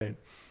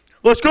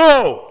Let's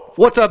go!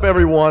 What's up,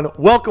 everyone?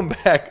 Welcome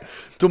back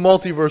to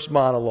Multiverse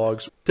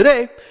Monologues.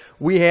 Today,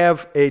 we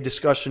have a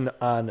discussion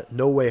on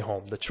No Way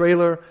Home, the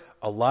trailer,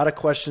 a lot of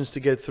questions to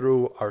get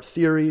through, our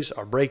theories,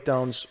 our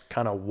breakdowns,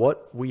 kind of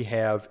what we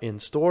have in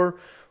store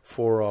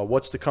for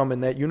what's to come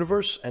in that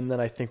universe, and then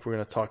I think we're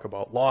going to talk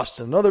about Lost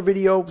in another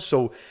video.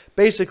 So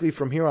basically,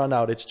 from here on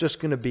out, it's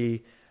just going to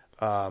be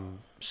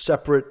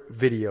separate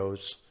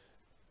videos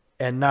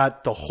and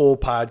not the whole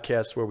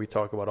podcast where we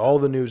talk about all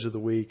the news of the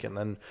week and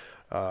then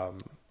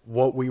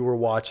what we were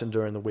watching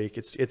during the week.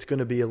 It's going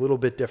to be a little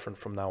bit different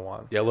from now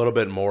on. Yeah, a little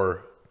bit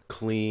more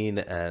clean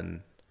and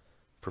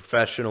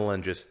professional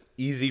and just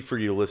easy for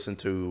you to listen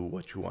to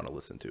what you want to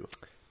listen to.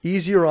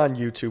 Easier on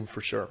YouTube for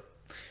sure.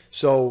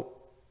 So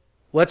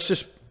let's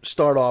just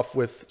start off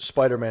with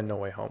Spider-Man No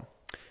Way Home.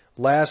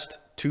 Last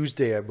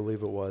Tuesday, I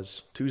believe it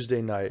was,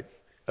 Tuesday night,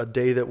 a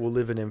day that will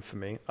live in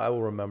infamy. I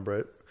will remember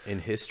it. In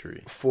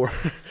history. For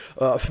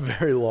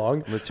very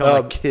long. I'm going to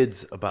tell my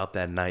kids about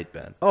that night,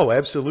 Ben. Oh,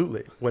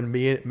 absolutely. When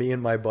me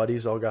and my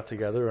buddies all got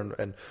together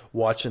and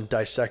watched and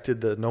dissected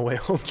the No Way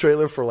Home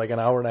trailer for like an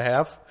hour and a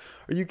half.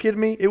 Are you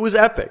kidding me? It was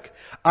epic.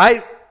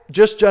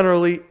 Just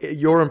generally,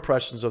 your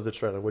impressions of the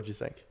trailer, what'd you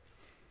think?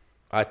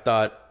 I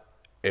thought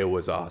it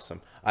was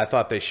awesome. I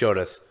thought they showed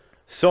us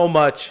so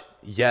much,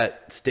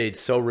 yet stayed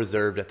so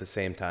reserved at the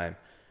same time.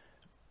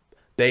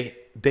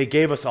 They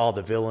gave us all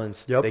the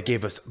villains. Yep. They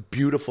gave us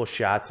beautiful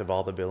shots of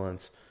all the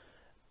villains.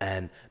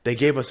 And they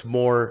gave us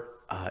more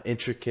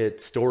intricate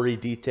story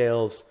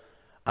details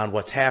on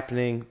what's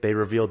happening. They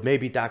revealed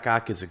maybe Doc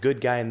Ock is a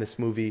good guy in this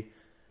movie.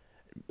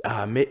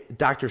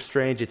 Doctor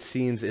Strange, it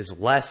seems, is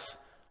less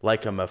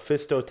like a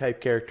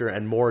Mephisto-type character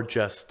and more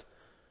just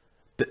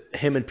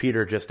him and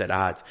Peter just at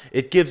odds.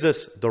 It gives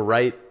us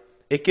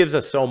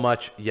so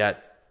much,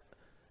 yet...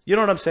 You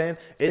know what I'm saying?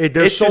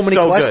 There's so many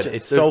questions. Good.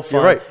 It's so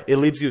fun. Right. It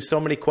leaves you so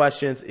many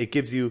questions. It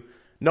gives you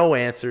no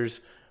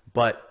answers,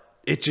 but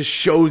it just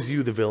shows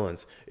you the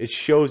villains. It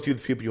shows you the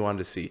people you wanted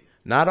to see.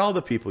 Not all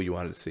the people you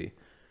wanted to see,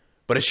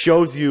 but it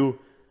shows you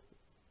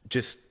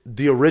just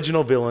the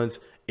original villains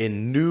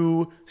in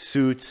new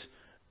suits.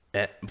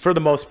 For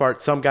the most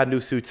part, some got new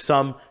suits,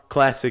 some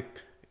classic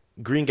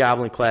Green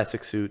Goblin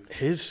classic suit.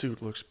 His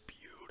suit looks beautiful.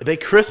 They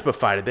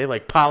crispified it. They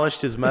like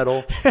polished his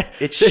metal.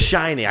 It's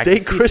shiny. I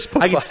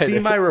can see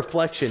my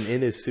reflection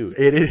in his suit.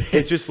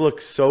 It just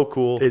looks so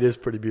cool. It is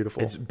pretty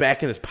beautiful. It's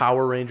back in his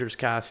Power Rangers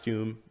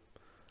costume.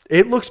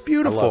 It looks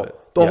beautiful. I love it.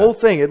 The whole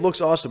thing, it looks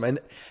awesome. And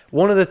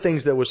one of the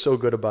things that was so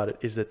good about it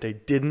is that they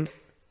didn't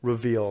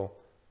reveal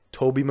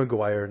Tobey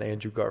Maguire and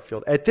Andrew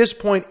Garfield. At this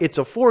point, it's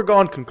a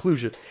foregone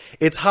conclusion.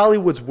 It's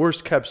Hollywood's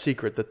worst kept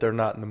secret that they're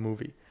not in the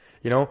movie.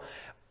 You know?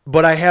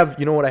 But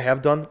you know what I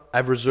have done?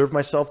 I've reserved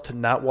myself to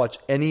not watch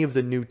any of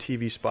the new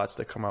TV spots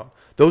that come out.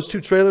 Those two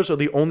trailers are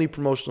the only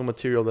promotional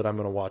material that I'm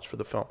going to watch for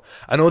the film.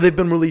 I know they've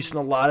been releasing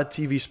a lot of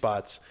TV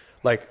spots,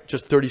 like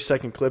just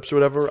 30-second clips or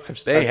whatever.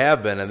 They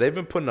have been, and they've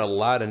been putting a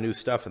lot of new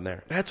stuff in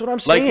there. That's what I'm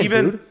saying,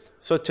 dude.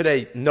 So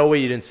today, no way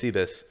you didn't see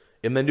this.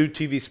 In the new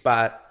TV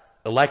spot,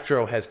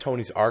 Electro has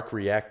Tony's arc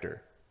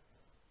reactor.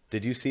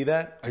 Did you see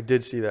that? I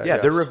did see that. Yeah,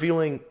 yes. They're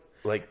revealing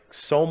like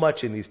so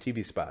much in these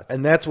TV spots.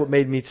 And that's what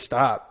made me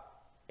stop.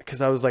 Because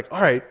I was like,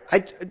 all right,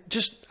 I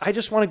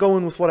just want to go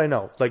in with what I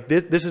know. Like,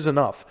 this is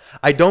enough.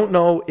 I don't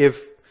know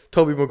if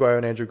Tobey Maguire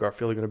and Andrew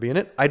Garfield are going to be in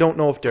it. I don't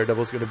know if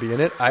Daredevil's going to be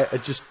in it. I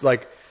just,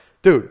 like,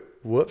 dude,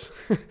 whoops,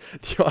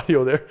 the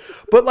audio there.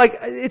 But, like,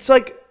 it's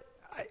like,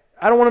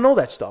 I don't want to know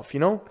that stuff, you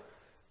know?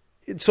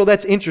 So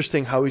that's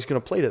interesting how he's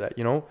going to play to that,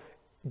 you know?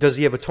 Does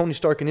he have a Tony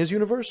Stark in his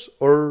universe?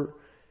 Or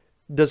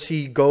does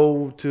he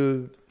go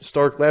to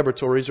Stark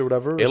Laboratories or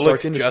whatever? It Stark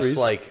looks Industries? just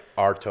like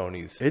our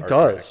Tony's. It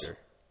does. Reactor.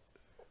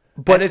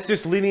 But it's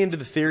just leaning into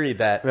the theory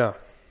that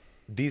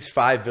these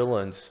 5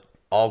 villains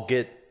all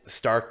get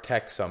Stark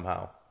tech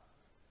somehow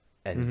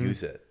and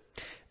use it.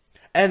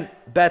 And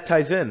that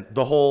ties in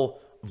the whole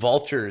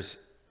Vulture's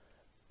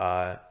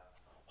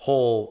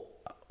whole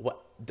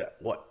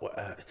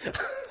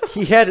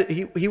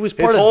he was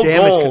part of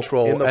damage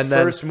control in the and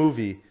first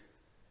movie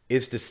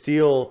is to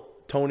steal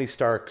Tony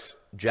Stark's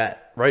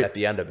jet at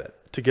the end of it.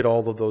 To get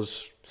all of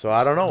those. So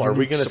I don't know. Are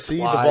we going to see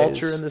the Vulture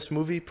supplies. in this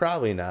movie?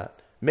 Probably not.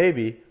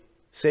 Maybe.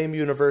 Same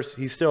universe.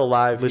 He's still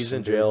alive. He's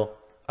in jail. Dude,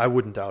 I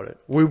wouldn't doubt it.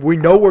 We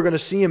know we're going to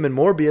see him in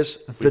Morbius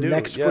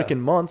next freaking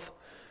month.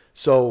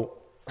 So,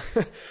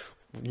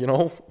 you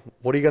know,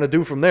 what are you going to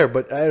do from there?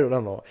 But I don't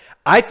know.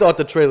 I thought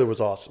the trailer was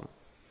awesome.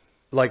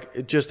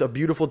 Like, just a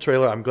beautiful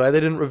trailer. I'm glad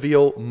they didn't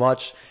reveal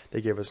much. They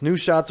gave us new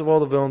shots of all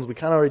the villains. We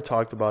kind of already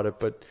talked about it.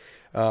 But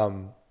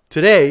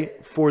today,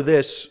 for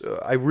this,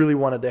 I really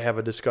wanted to have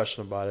a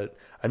discussion about it.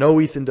 I know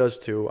Ethan does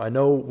too. I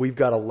know we've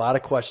got a lot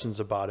of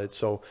questions about it.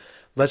 So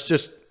let's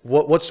just...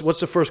 What's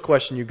the first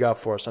question you got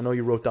for us? I know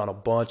you wrote down a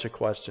bunch of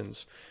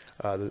questions,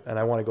 and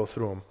I want to go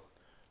through them.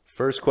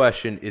 First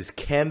question is,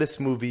 can this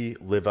movie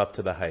live up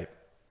to the hype?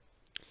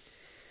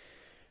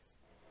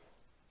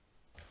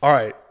 All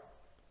right.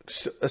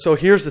 So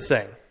here's the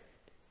thing.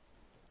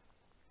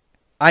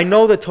 I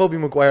know that Tobey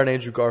Maguire and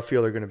Andrew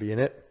Garfield are going to be in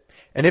it,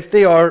 and if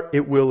they are,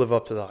 it will live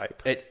up to the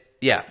hype.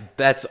 Yeah,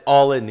 that's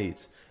all it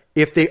needs.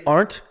 If they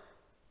aren't,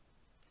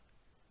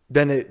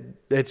 then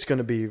it's going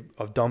to be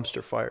a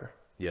dumpster fire.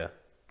 Yeah.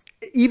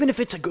 Even if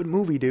it's a good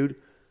movie, dude.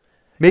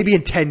 Maybe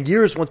in 10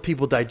 years, once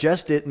people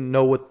digest it and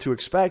know what to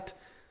expect.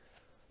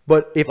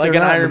 But if Like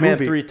they're an not in Iron the Man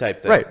movie, 3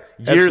 type thing. Right.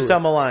 Years absolutely.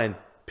 down the line,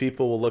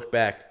 people will look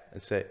back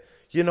and say,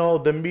 you know,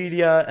 the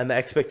media and the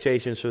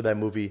expectations for that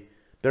movie,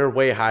 they're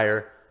way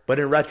higher. But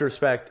in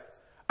retrospect,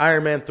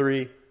 Iron Man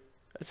 3,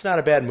 it's not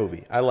a bad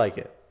movie. I like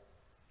it.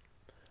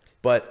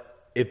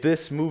 But if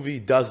this movie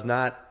does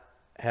not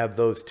have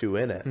those two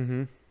in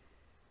it,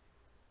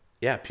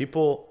 yeah,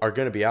 people are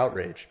going to be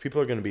outraged.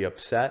 People are going to be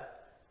upset.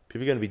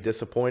 People are going to be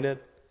disappointed.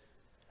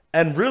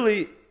 And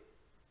really,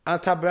 on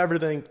top of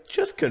everything,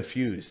 just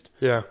confused.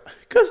 Yeah.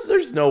 Because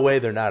there's no way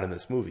they're not in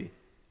this movie.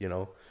 You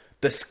know,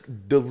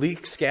 the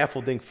leaked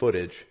scaffolding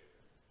footage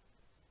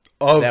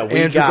Of that we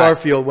Andrew got-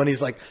 Garfield when he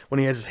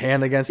has his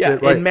hand against yeah,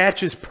 it. Right. it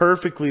matches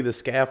perfectly the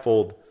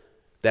scaffold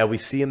that we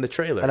see in the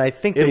trailer. And I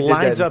think it they did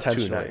lines that up too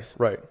intentionally. nice.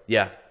 Right.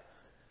 Yeah.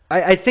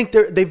 I think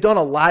they've done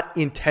a lot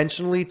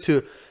intentionally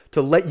to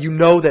let you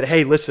know that,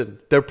 hey, listen,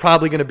 they're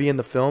probably going to be in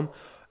the film.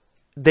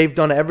 They've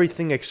done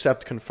everything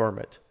except confirm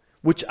it,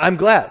 which I'm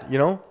glad, you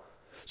know?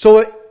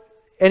 So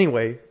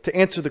anyway, to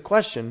answer the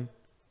question,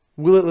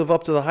 will it live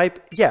up to the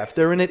hype? Yeah, if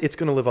they're in it, it's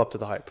going to live up to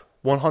the hype.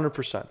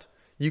 100%.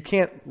 You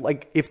can't,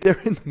 like, if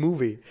they're in the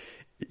movie,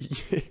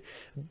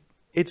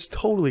 it's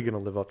totally going to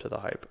live up to the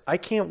hype. I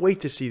can't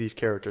wait to see these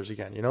characters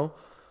again, you know?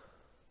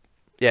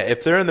 Yeah,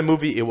 if they're in the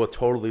movie, it will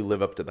totally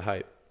live up to the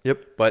hype.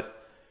 Yep.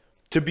 But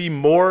to be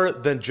more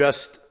than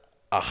just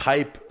a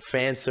hype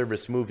fan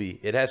service movie,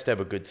 it has to have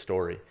a good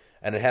story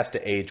and it has to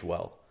age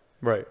well.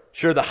 Right.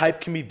 Sure, the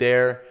hype can be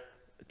there.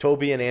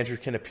 Toby and Andrew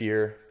can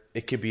appear.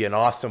 It could be an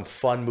awesome,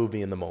 fun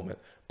movie in the moment.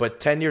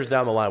 But 10 years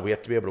down the line, we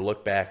have to be able to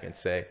look back and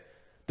say,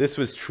 this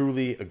was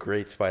truly a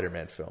great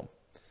Spider-Man film.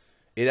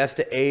 It has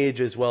to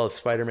age as well as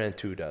Spider-Man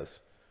 2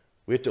 does.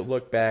 We have to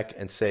look back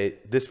and say,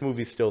 this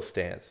movie still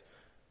stands.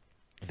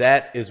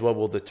 That is what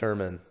will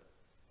determine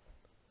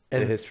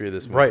the history of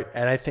this movie. Right.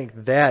 And I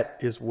think that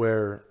is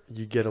where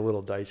you get a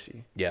little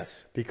dicey.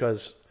 Yes.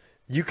 Because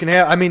you can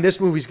have, I mean, this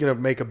movie's going to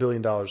make $1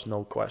 billion,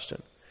 no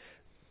question.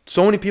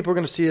 So many people are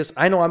going to see this.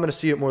 I know I'm going to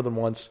see it more than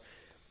once,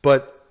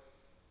 but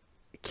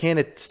can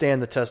it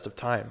stand the test of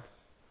time?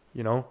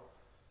 You know?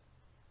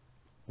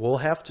 We'll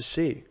have to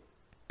see.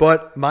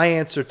 But my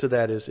answer to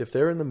that is if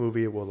they're in the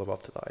movie, it will live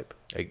up to the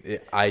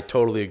hype. I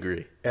totally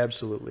agree.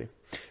 Absolutely.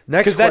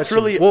 Next Because that's question.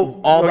 really Well,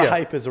 all the yeah.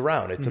 hype is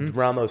around. It's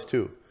around those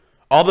two.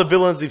 All the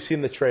villains we've seen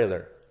in the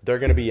trailer, they're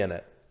going to be in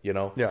it, you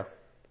know? Yeah.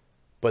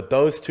 But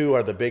those two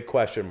are the big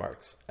question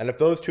marks. And if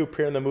those two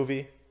appear in the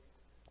movie,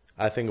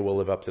 I think it will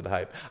live up to the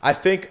hype. I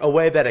think a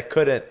way that it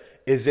couldn't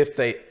is if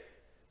they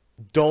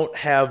don't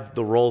have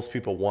the roles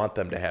people want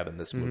them to have in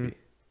this movie.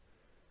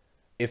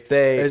 If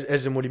they,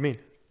 As in, what do you mean?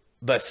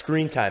 the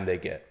screen time they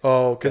get.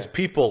 Oh, okay. Because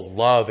people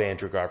love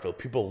Andrew Garfield.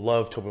 People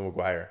love Tobey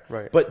Maguire.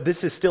 Right. But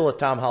this is still a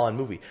Tom Holland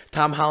movie.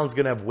 Tom Holland's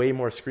going to have way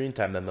more screen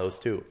time than those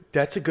two.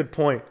 That's a good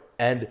point.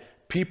 And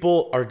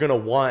people are going to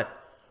want,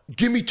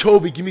 give me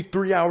Tobey, give me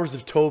 3 hours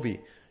of Tobey.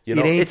 You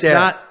know, It ain't it's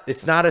that.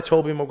 it's not a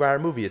Tobey Maguire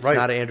movie. It's Right.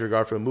 not an Andrew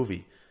Garfield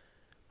movie.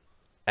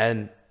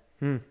 And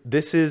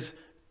this is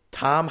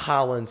Tom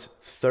Holland's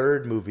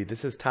third movie.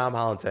 This is Tom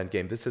Holland's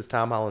Endgame. This is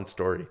Tom Holland's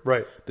story.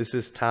 Right. This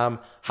is Tom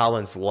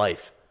Holland's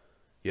life.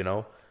 You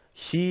know,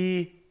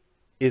 he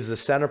is the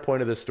center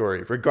point of the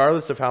story,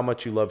 regardless of how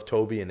much you love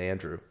Toby and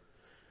Andrew.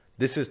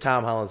 This is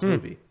Tom Holland's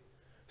movie.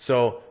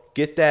 So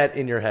get that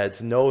in your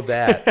heads. Know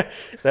that.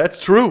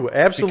 That's true.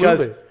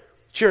 Absolutely. Because,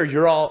 sure,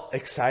 you're all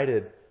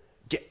excited.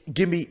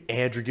 Give me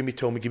Andrew, give me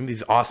Toby, give me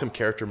these awesome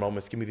character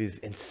moments, give me these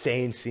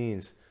insane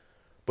scenes.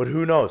 But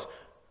who knows?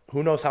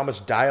 Who knows how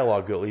much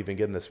dialogue they'll even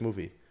get in this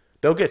movie?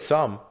 They'll get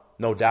some,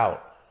 no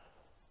doubt.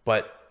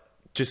 But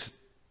just,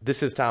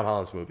 this is Tom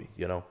Holland's movie,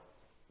 you know?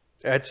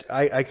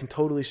 I can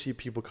totally see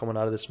people coming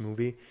out of this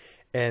movie,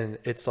 and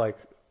it's like,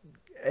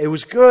 it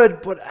was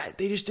good, but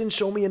they just didn't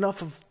show me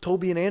enough of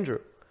Toby and Andrew.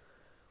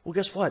 Well,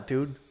 guess what,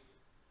 dude?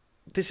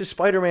 This is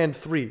Spider-Man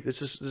 3.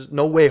 This is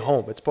No Way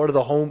Home. It's part of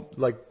the home,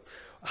 like,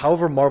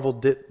 however Marvel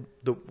did,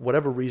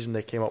 whatever reason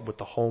they came up with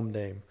the home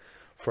name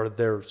for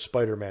their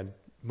Spider-Man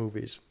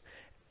movies.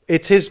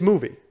 It's his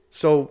movie.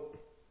 So,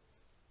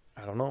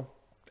 I don't know.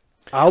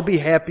 I'll be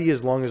happy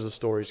as long as the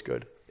story's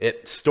good.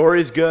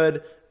 Story's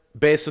good.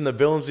 Based on the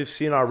villains we've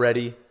seen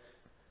already,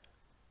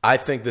 I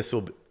think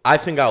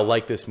I'll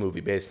like this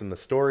movie based on the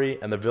story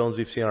and the villains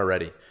we've seen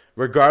already,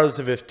 regardless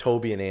of if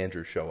Toby and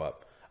Andrew show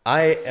up.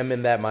 I am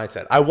in that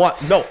mindset.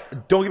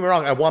 Don't get me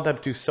wrong, I want them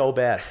to so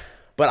bad.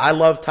 But I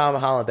love Tom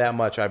Holland that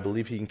much. I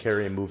believe he can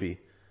carry a movie.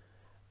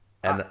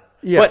 And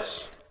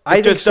yes. but it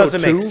think just so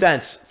doesn't make too.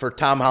 sense for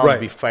Tom Holland Right.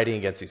 to be fighting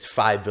against these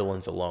 5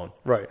 villains alone.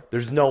 Right.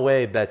 There's no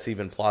way that's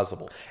even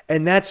plausible.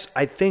 And that's,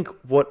 I think,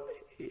 what,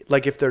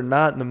 like, if they're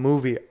not in the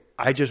movie,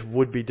 I just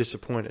would be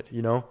disappointed,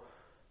 you know?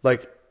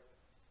 Like,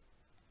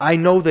 I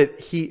know that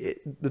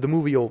the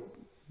movie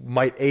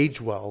might age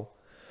well,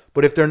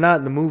 but if they're not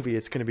in the movie,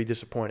 it's going to be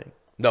disappointing.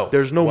 No.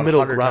 There's no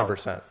middle ground.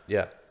 110%.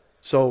 Yeah.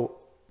 So,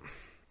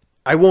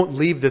 I won't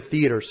leave the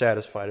theater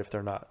satisfied if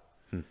they're not,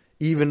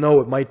 even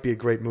though it might be a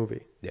great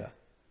movie. Yeah,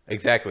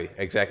 exactly.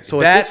 So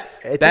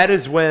that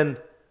is when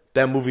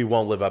that movie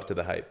won't live up to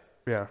the hype.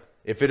 Yeah.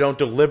 If it don't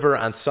deliver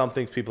on some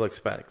things people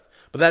expect.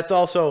 But that's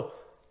also,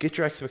 get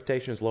your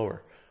expectations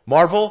lower.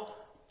 Marvel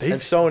and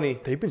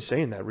Sony. They've been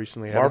saying that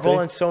recently. Marvel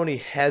and Sony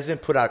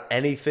hasn't put out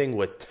anything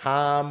with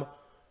Tom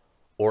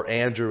or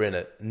Andrew in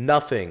it.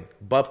 Nothing.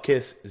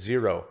 Bupkis,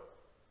 zero.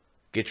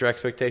 Get your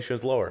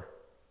expectations lower.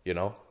 You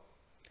know?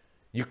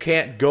 You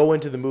can't go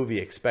into the movie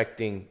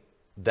expecting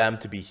them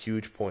to be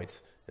huge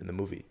points in the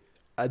movie.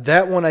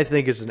 That one I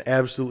think is an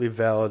absolutely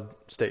valid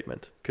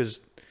statement because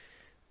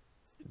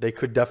they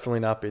could definitely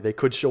not be. They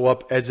could show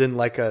up as in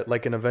like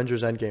an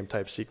Avengers Endgame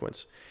type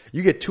sequence.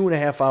 You get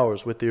 2.5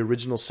 hours with the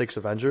original 6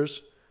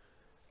 Avengers,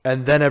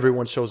 and then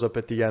everyone shows up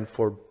at the end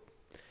for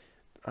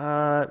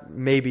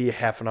maybe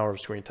half an hour of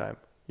screen time.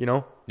 You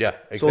know? Yeah,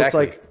 exactly. So it's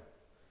like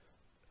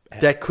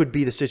that could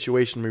be the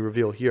situation we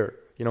reveal here.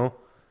 You know?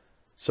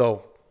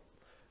 So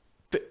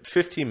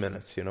 15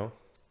 minutes, you know?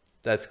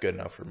 That's good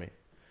enough for me.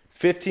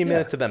 15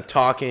 minutes of them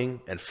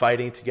talking and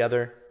fighting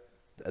together,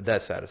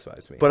 that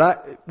satisfies me.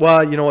 But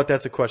you know what?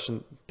 That's a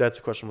question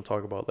we'll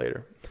talk about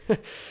later.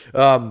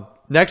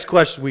 Next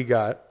question we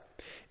got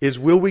is,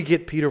 will we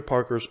get Peter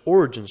Parker's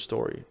origin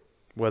story?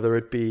 Whether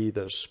it be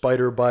the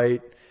spider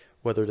bite,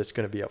 whether it's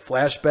going to be a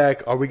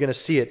flashback, are we going to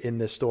see it in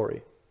this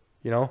story?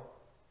 You know?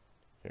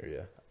 Here,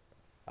 yeah.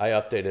 I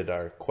updated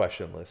our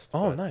question list.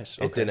 Oh, nice.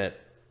 It didn't.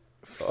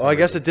 Oh, I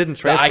guess it didn't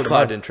transfer. The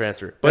iCloud didn't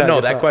transfer. But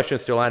no, that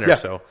question's still on there. Yeah.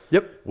 So,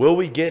 yep. Will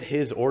we get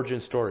his origin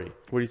story?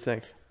 What do you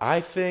think?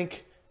 I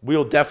think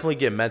we'll definitely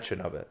get mention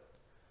of it.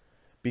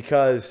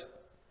 Because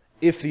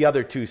if the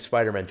other 2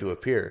 Spider-Men do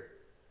appear,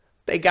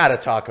 they got to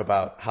talk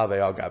about how they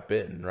all got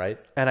bitten, right?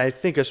 And I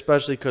think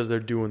especially because they're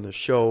doing the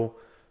show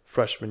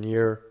freshman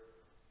year,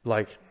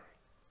 like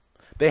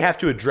they have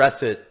to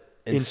address it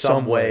in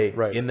some way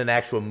right. in an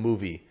actual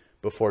movie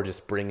before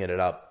just bringing it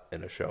up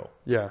in a show.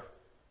 Yeah.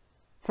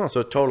 Huh.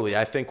 So totally,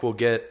 I think we'll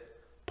get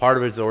part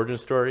of his origin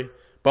story.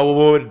 But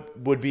what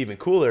would be even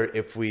cooler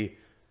if we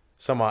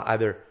somehow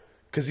either,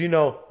 because you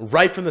know,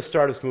 right from the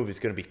start of this movie, it's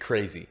going to be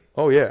crazy.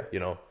 Oh yeah. You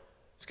know,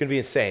 it's going to be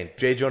insane.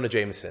 J. Jonah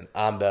Jameson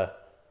on the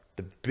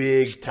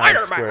big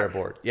Times Square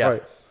board. Yeah.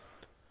 Right.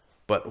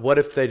 But what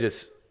if they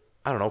just,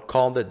 I don't know,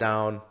 calmed it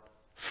down,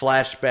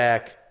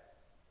 flashback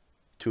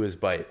to his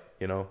bite?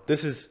 You know,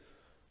 this is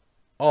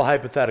all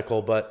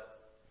hypothetical, but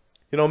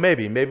you know,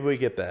 maybe we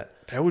get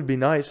that. That would be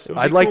nice. Would be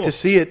I'd like cool, to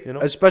see it, you know?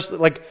 especially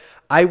like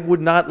I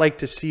would not like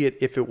to see it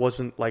if it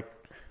wasn't like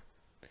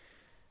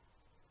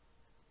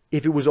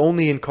if it was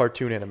only in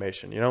cartoon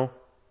animation, you know?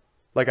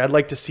 Like I'd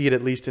like to see it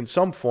at least in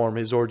some form,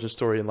 his origin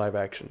story in live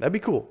action. That'd be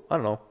cool. I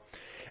don't know.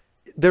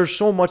 There's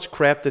so much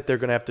crap that they're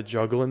going to have to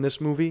juggle in this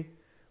movie,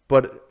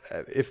 but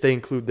if they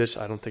include this,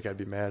 I don't think I'd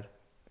be mad.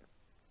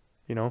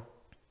 You know?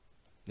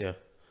 Yeah.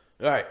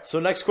 All right. So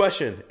next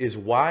question is,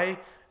 why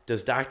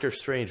does Doctor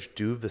Strange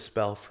do the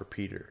spell for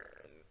Peter?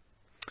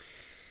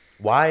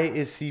 Why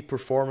is he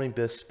performing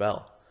this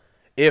spell?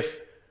 If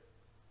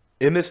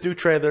in this new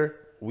trailer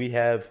we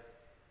have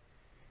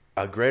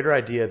a greater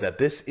idea that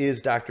this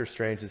is Doctor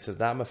Strange, this is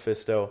not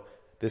Mephisto,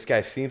 this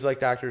guy seems like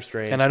Doctor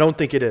Strange. And I don't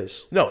think it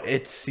is. No,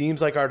 it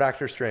seems like our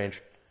Doctor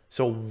Strange.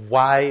 So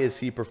why is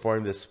he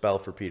performing this spell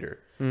for Peter?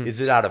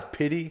 Is it out of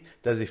pity?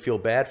 Does he feel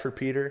bad for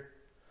Peter?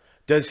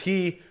 Does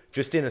he,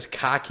 just in his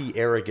cocky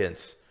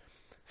arrogance,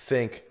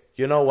 think,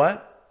 you know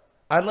what?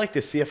 I'd like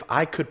to see if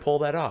I could pull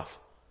that off.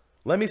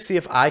 Let me see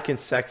if I can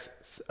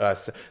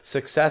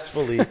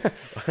successfully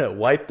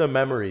wipe the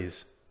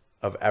memories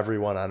of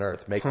everyone on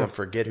Earth. Make them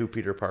forget who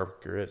Peter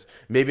Parker is.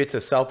 Maybe it's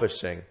a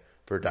selfish thing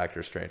for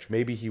Doctor Strange.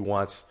 Maybe he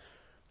wants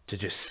to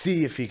just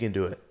see if he can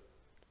do it.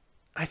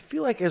 I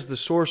feel like as the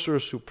Sorcerer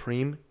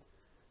Supreme,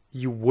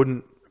 you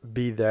wouldn't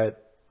be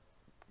that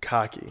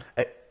cocky.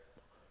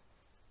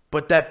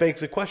 But that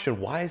begs the question,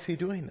 why is he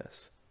doing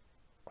this?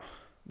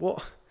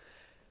 Well,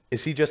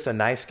 is he just a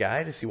nice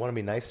guy? Does he want to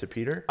be nice to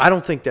Peter? I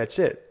don't think that's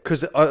it.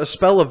 Because a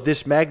spell of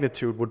this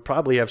magnitude would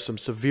probably have some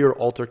severe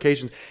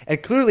altercations.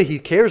 And clearly he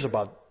cares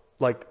about,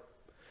 like,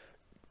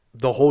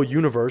 the whole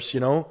universe, you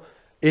know?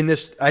 In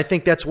this, I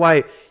think that's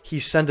why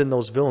he's sending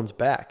those villains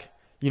back.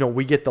 You know,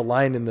 we get the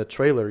line in the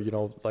trailer, you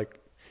know, like,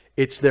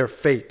 it's their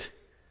fate.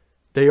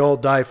 They all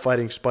die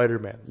fighting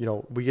Spider-Man. You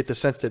know, we get the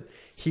sense that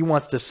he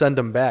wants to send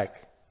them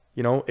back.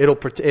 You know,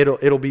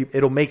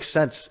 it'll make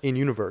sense in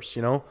universe,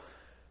 you know?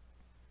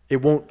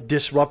 It won't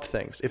disrupt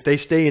things. If they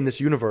stay in this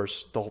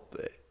universe,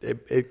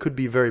 it could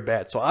be very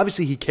bad. So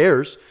obviously he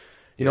cares,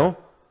 you know?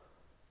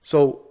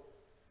 So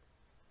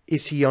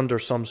is he under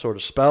some sort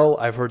of spell?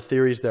 I've heard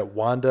theories that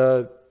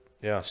Wanda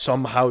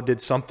somehow did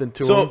something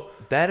to him. So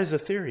that is a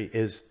theory.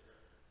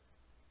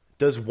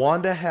 Does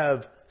Wanda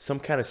have some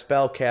kind of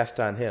spell cast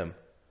on him?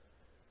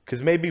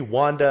 Because maybe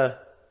Wanda...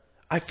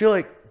 I feel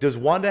like, does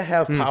Wanda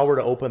have power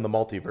to open the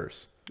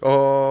multiverse?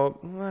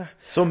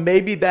 So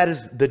maybe that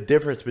is the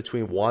difference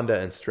between Wanda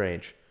and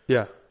Strange.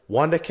 Yeah.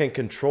 Wanda can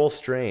control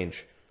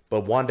Strange,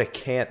 but Wanda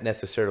can't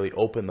necessarily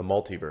open the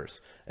multiverse.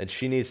 and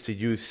she needs to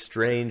use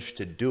Strange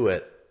to do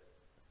it.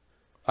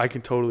 I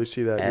can totally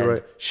see that. And You're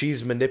right.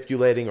 she's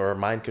manipulating or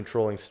mind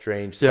controlling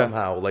Strange Yeah.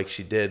 somehow, like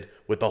she did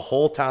with the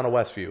whole town of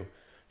Westview.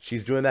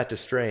 She's doing that to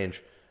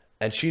Strange,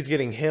 and she's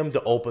getting him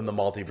to open the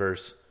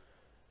multiverse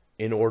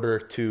in order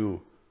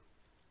to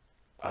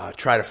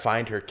try to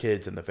find her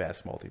kids in the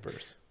vast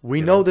multiverse.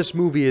 We know this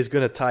movie is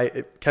going to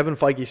tie. Kevin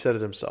Feige said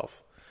it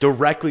himself.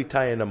 Directly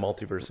tie into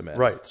Multiverse of Madness.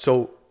 Right.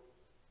 So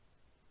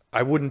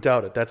I wouldn't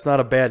doubt it. That's not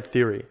a bad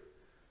theory.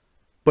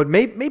 But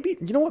maybe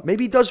you know what?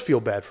 Maybe he does feel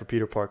bad for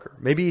Peter Parker.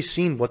 Maybe he's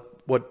seen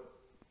what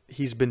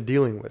he's been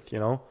dealing with, you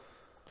know?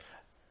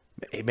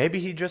 Maybe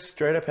he just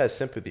straight up has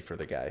sympathy for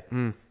the guy.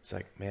 It's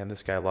like, man,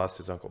 this guy lost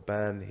his Uncle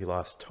Ben. He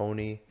lost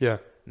Tony. Yeah.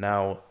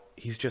 Now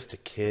he's just a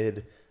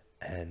kid,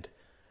 and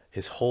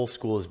his whole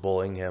school is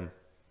bullying him.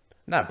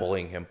 Not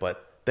bullying him,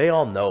 but they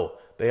all know.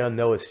 They all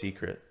know his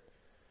secret.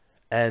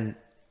 And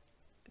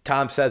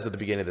Tom says at the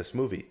beginning of this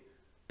movie,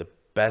 the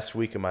best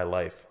week of my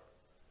life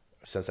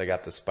since I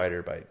got the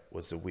spider bite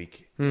was the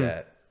week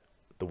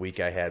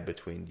I had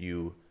between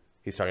you.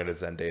 He's talking to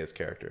Zendaya's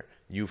character.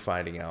 You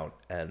finding out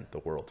and the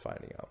world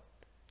finding out.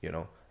 You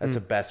know, that's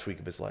the best week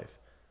of his life.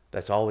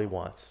 That's all he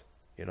wants,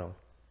 you know.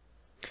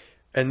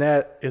 And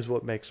that is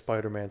what makes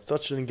Spider-Man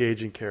such an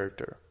engaging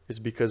character, is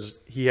because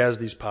he has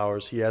these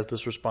powers, he has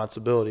this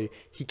responsibility.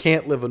 He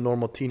can't live a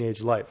normal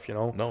teenage life, you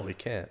know? No, he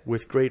can't.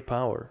 With great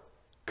power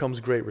comes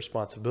great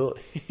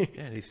responsibility.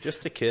 Yeah, he's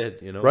just a kid,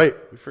 you know. Right.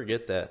 We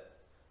forget that.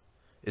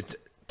 It's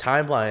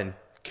timeline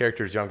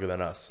character's younger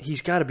than us.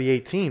 He's got to be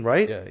 18,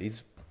 right? Yeah,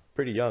 he's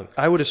pretty young.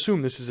 I would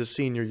assume this is his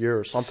senior year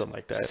or something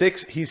like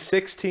that. He's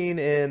 16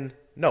 in...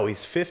 No,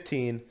 he's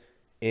 15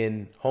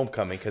 in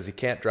Homecoming because he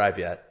can't drive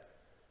yet.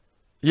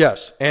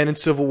 Yes, and in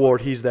Civil War,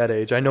 he's that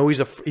age. I know he's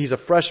a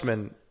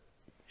freshman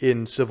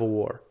in Civil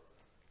War.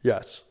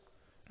 Yes.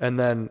 And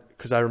then,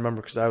 because I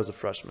was a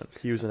freshman.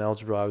 He was in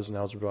algebra, I was in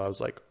algebra. I was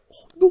like,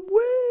 oh, no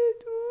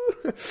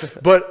way,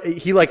 dude. But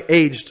he, like,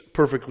 aged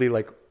perfectly,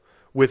 like,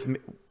 with me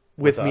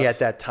us. at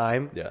that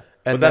time. Yeah.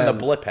 And but then the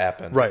blip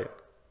happened. Right.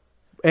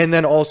 And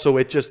then also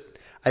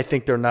I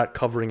think they're not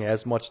covering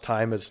as much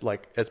time as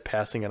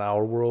passing in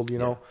our world, you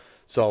know?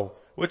 So...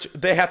 Which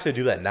they have to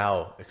do that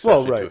now,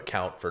 especially right. to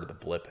account for the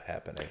blip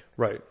happening.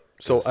 Right.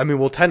 So, I mean,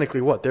 well,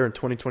 technically what? They're in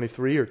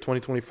 2023 or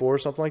 2024 or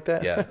something like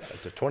that? Yeah.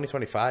 To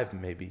 2025,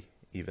 maybe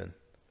even.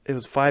 It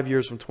was 5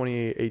 years from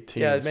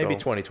 2018. Yeah, maybe so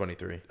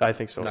 2023. I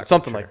think so. Not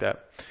Something sure. like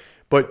that.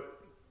 But,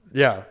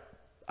 yeah.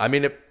 I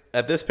mean,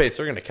 at this pace,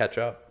 they're going to catch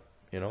up.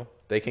 You know?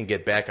 They can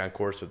get back on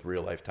course with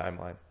real-life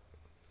timeline.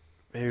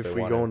 Maybe if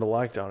we go into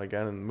lockdown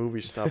again and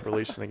movies stop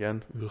releasing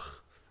again. Ugh.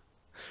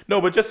 No,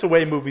 but just the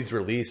way movies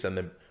release and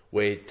the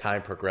way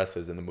time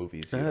progresses in the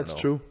movies. Yeah, don't that's know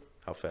true.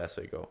 How fast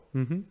they go.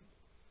 Mm-hmm.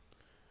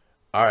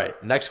 All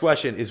right. Next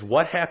question is,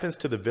 what happens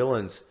to the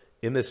villains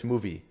in this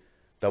movie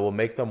that will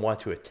make them want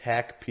to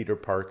attack Peter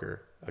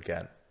Parker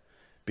again?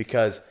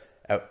 Because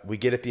we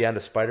get at the end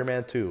of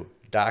Spider-Man 2,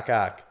 Doc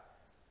Ock,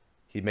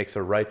 he makes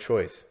the right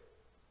choice.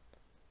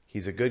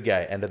 He's a good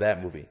guy. End of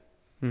that movie.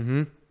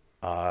 Mm-hmm.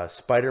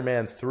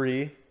 Spider-Man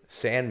 3,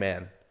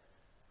 Sandman,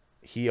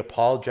 he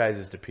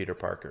apologizes to Peter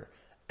Parker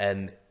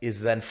and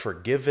is then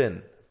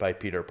forgiven by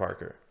Peter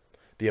Parker.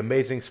 The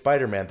Amazing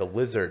Spider-Man, the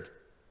Lizard,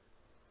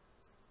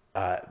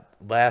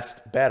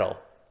 last battle,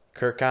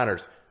 Kirk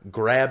Connors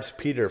grabs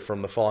Peter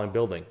from the falling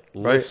building,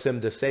 lifts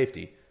him to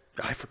safety.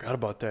 I forgot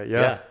about that,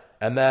 yeah.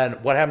 And then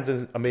what happens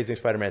in Amazing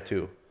Spider-Man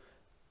 2?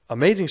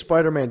 Amazing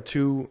Spider-Man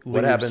 2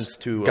 What happens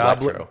to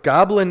Goblin?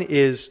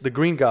 Electro? The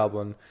Green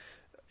Goblin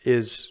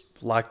is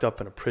locked up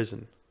in a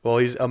prison. Well,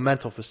 he's a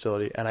mental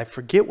facility, and I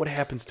forget what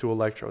happens to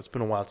Electro. It's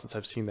been a while since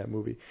I've seen that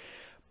movie.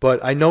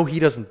 But I know he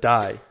doesn't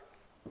die.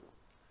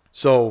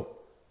 So,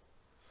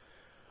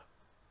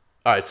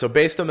 all right, so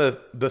based on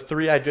the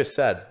three I just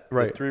said,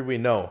 right. The three we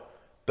know,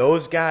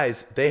 those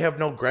guys, they have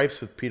no gripes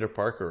with Peter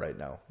Parker right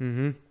now.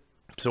 Mm-hmm.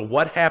 So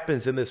what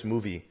happens in this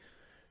movie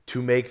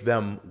to make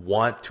them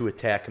want to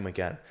attack him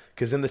again?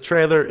 Because in the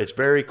trailer, it's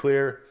very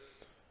clear.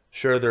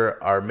 Sure,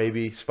 there are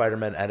maybe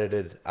Spider-Man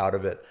edited out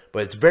of it,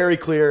 but it's very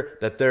clear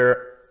that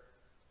there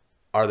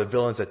are the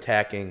villains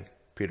attacking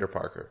Peter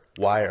Parker.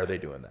 Why are they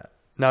doing that?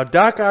 Now,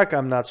 Doc Ock,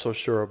 I'm not so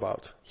sure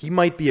about. He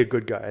might be a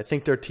good guy. I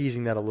think they're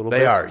teasing that a little bit.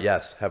 They are,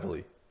 yes,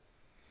 heavily.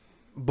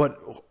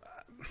 But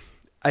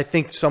I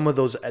think some of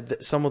those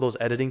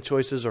editing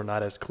choices are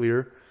not as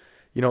clear.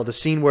 You know, the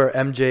scene where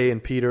MJ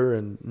and Peter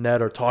and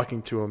Ned are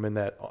talking to him in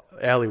that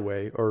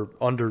alleyway or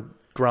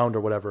underground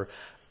or whatever,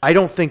 I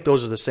don't think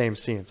those are the same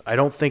scenes. I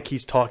don't think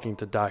he's talking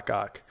to Doc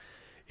Ock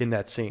in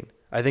that scene.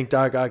 I think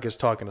Doc Ock is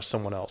talking to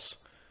someone else.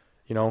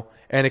 You know,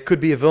 and it could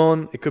be a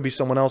villain, it could be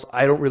someone else.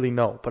 I don't really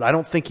know, but I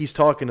don't think he's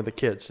talking to the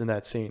kids in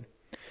that scene.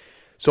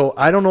 So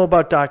I don't know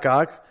about Doc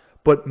Ock,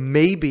 but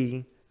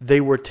maybe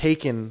they were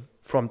taken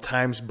from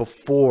times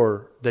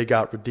before they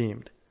got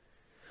redeemed.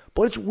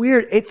 But it's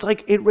weird. It's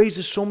like it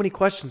raises so many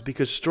questions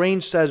because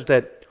Strange says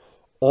that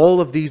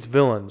all of these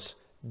villains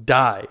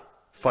die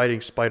fighting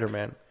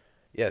Spider-Man.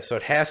 Yeah, so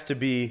it has to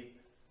be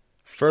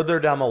further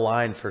down the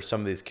line for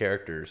some of these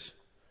characters.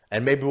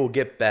 And maybe we'll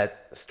get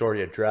that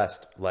story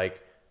addressed.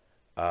 Like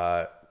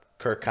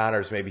Kirk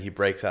Connors, maybe he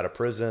breaks out of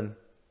prison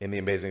in The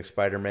Amazing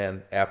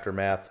Spider-Man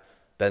Aftermath.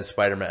 Then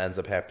Spider-Man ends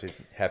up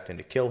having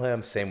to kill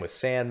him. Same with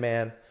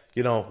Sandman.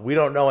 We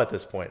don't know at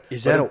this point.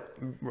 Is that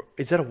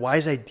a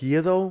wise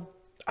idea though?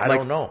 I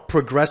don't know.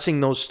 Progressing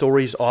those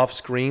stories off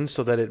screen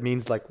so that it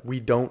means like we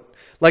don't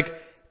like,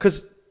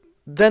 because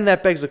then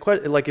that begs the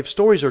question. Like if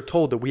stories are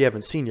told that we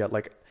haven't seen yet,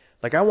 like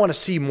I want to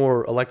see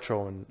more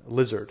Electro and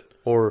Lizard,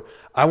 or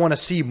I want to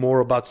see more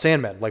about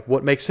Sandman. Like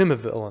what makes him a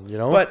villain,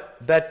 But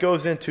that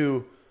goes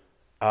into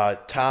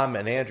Tom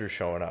and Andrew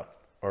showing up,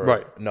 or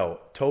right? No,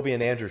 Toby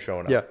and Andrew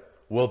showing up. Yeah.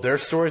 Will their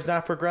stories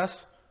not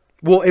progress?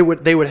 Well,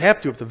 they would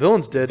have to if the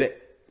villains did.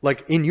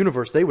 Like in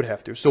universe, they would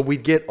have to. So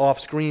we'd get off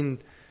screen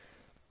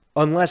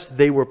unless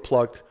they were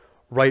plucked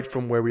right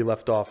from where we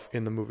left off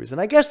in the movies.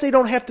 And I guess they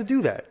don't have to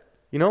do that,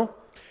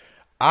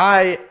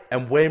 I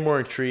am way more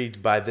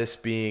intrigued by this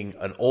being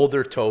an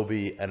older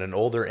Toby and an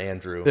older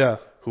Andrew,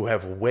 who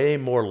have way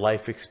more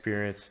life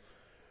experience,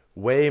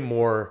 way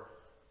more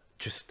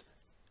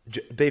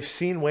they've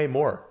seen way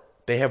more.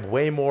 They have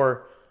way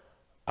more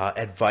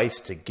advice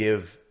to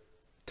give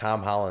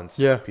Tom Holland's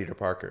Peter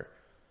Parker.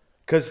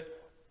 Because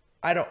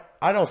I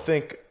don't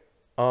think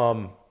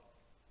Tobey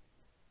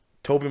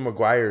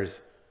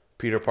Maguire's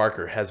Peter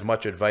Parker has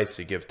much advice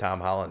to give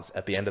Tom Holland's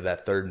at the end of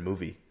that third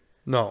movie.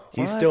 No.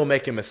 He's still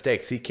making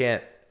mistakes. He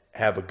can't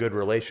have a good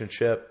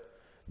relationship.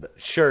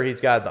 Sure, he's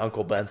got the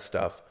Uncle Ben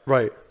stuff.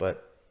 Right.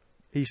 But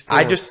he's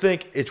I just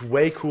think it's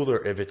way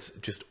cooler if it's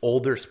just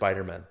older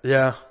Spider-Man.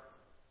 Yeah.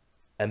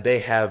 And they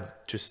have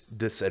just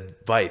this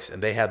advice,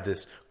 and they have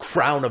this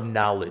crown of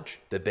knowledge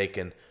that they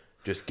can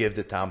just give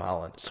to Tom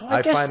Holland. So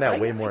I find that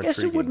way more I guess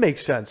intriguing. it would make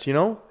sense,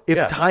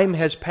 if time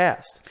has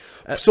passed.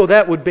 So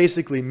that would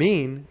basically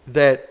mean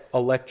that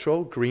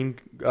Electro, Green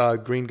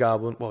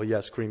Goblin, well,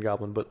 yes, Green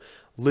Goblin, but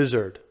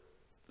Lizard,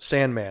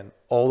 Sandman,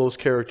 all those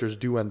characters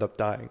do end up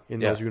dying in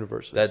those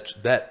universes.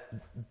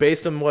 That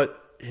based on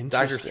what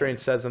Doctor Strange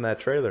says in that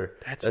trailer,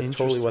 that's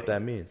totally what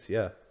that means.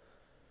 Yeah.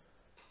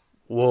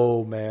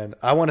 Whoa, man.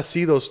 I want to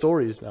see those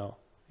stories now.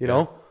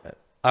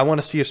 I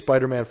want to see a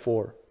Spider-Man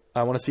 4.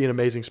 I want to see an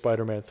Amazing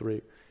Spider-Man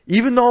 3.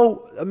 Even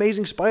though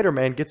Amazing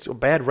Spider-Man gets a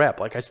bad rap,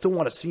 like I still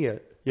want to see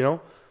it,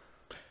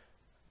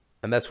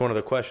 And that's one of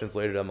the questions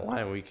later down the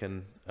line. We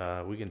can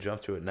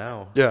jump to it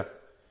now. Yeah.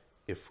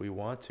 If we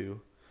want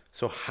to.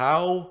 So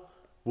how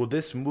will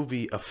this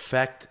movie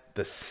affect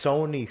the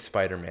Sony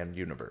Spider-Man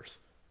universe?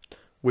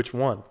 Which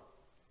one?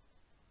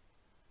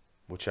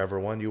 Whichever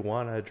one you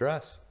want to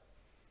address.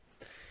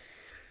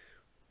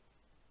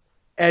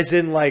 As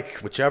in, like,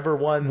 whichever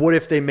one. What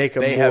if they make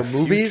more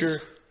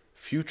movies?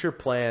 Future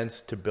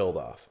plans to build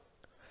off.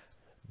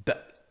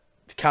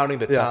 Counting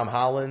the Tom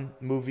Holland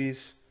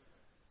movies.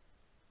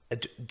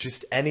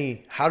 Just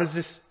any. How does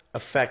this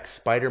affect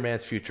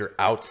Spider-Man's future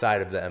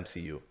outside of the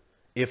MCU,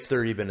 if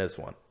there even is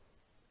one?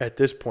 At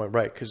this point,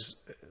 right? Because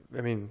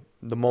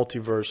the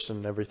multiverse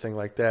and everything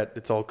like that,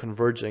 it's all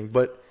converging.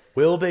 But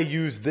will they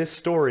use this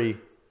story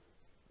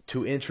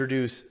to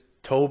introduce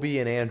Toby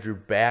and Andrew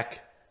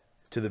back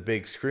to the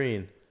big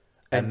screen,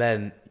 and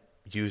then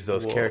use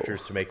those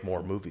characters to make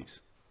more movies?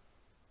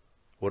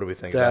 What do we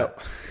think of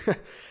that?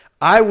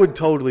 I would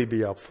totally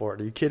be up for it.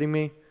 Are you kidding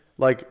me?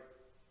 Like,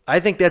 I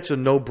think that's a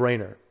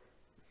no-brainer.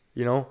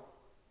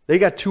 They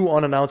got 2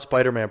 unannounced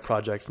Spider-Man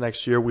projects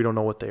next year. We don't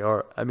know what they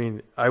are. I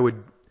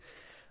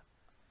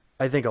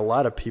think a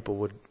lot of people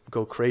would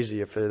go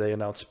crazy if they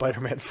announced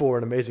Spider-Man 4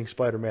 and Amazing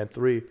Spider-Man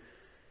 3.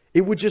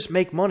 It would just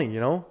make money,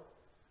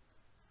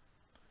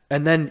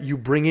 And then you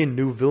bring in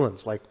new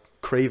villains like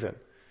Kraven,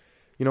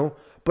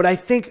 But I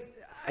think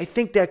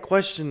that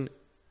question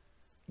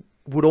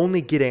would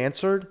only get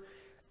answered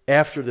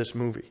after this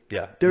movie.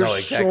 Yeah.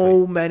 There's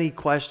so many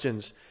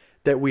questions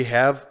that we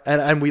have,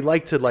 and we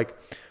like to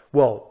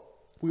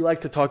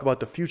talk about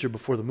the future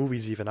before the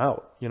movie's even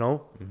out,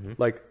 Mm-hmm.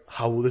 Like,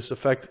 how will this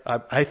affect?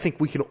 I think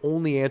we can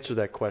only answer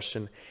that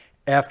question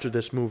after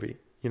this movie,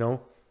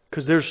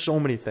 because there's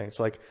so many things.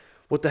 Like,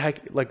 what the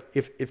heck? Like,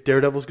 if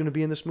Daredevil's going to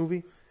be in this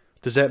movie,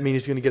 does that mean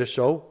he's going to get a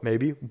show?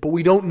 Maybe, but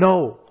we don't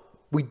know.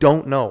 We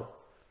don't know.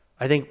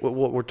 I think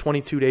we're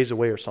 22 days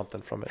away or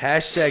something from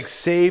it. #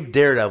 save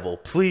Daredevil.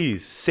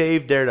 Please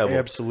save Daredevil.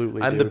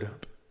 Absolutely, dude.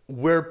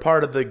 We're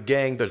part of the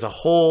gang. There's a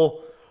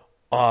whole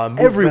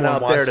movement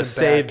out there to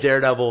save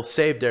Daredevil.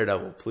 Save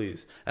Daredevil,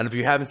 please. And if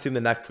you haven't seen the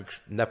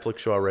Netflix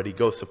show already,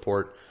 go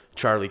support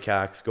Charlie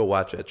Cox. Go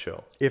watch that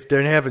show. If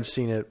they haven't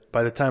seen it,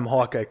 by the time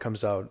Hawkeye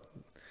comes out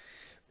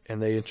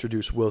and they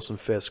introduce Wilson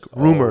Fisk,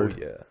 rumored.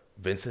 Oh, yeah.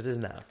 Vincent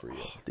D'Onofrio.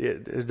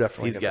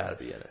 Definitely. He's got to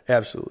be in it.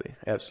 Absolutely.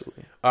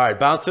 All right,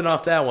 bouncing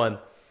off that one,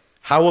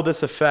 how will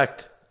this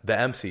affect the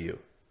MCU?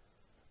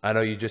 I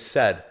know you just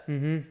said.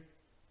 Mm-hmm.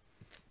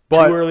 Too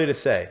early to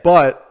say.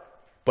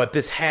 But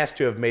this has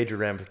to have major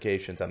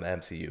ramifications on the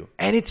MCU.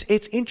 And it's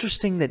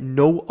interesting that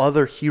no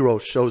other hero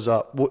shows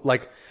up,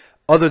 like,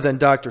 other than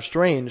Doctor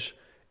Strange,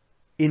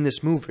 in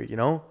this movie,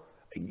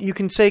 You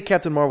can say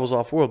Captain Marvel's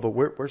off-world, but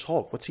where's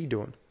Hulk? What's he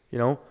doing,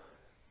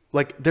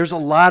 like there's a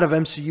lot of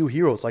MCU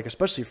heroes, like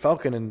especially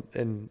Falcon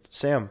and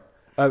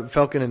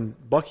Falcon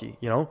and Bucky.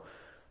 You know,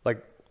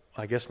 like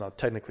I guess not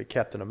technically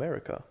Captain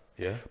America.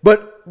 Yeah.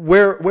 But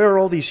where are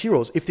all these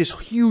heroes? If this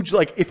huge,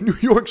 like, if New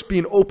York's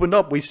being opened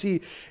up, we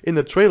see in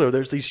the trailer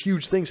there's these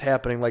huge things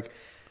happening. Like,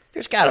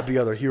 there's got to be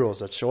other heroes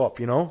that show up,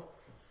 you know?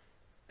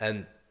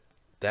 And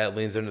that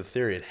leans into the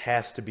theory. It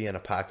has to be in a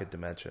pocket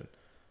dimension.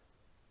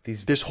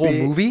 This whole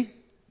movie?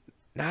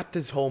 Not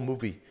this whole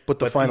movie. But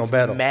the final these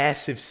battle.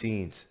 Massive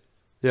scenes.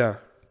 Yeah.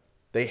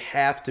 They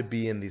have to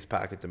be in these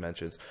pocket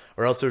dimensions.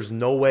 Or else there's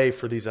no way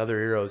for these other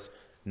heroes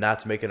not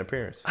to make an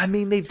appearance. I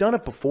mean, they've done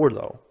it before,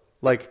 though.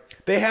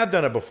 Like, they have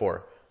done it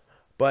before.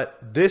 But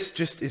this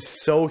just is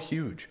so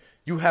huge.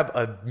 You have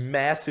a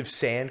massive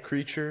sand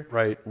creature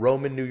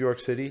roaming New York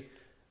City,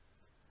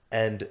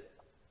 and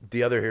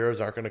the other heroes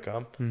aren't going to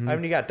come. Mm-hmm. I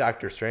mean, you got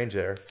Doctor Strange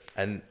there,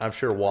 and I'm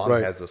sure Wong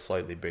has a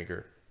slightly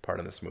bigger part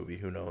in this movie.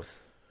 Who knows?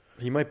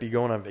 he might be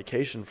going on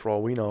vacation for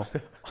all we know.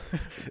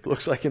 It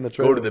looks like in the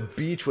trailer. Go to the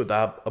beach with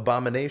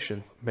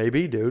Abomination.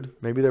 Maybe, dude.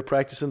 Maybe they're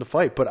practicing to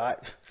fight.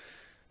 But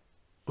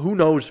who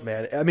knows,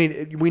 man? I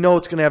mean, we know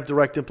it's going to have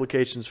direct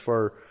implications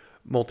for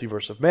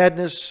Multiverse of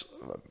Madness.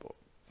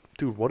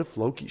 Dude, what if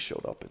Loki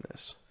showed up in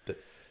this?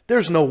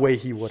 There's no way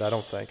he would, I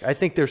don't think. I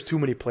think there's too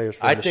many players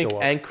for him to show up. I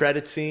think end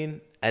credit scene,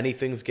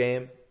 anything's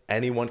game.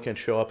 Anyone can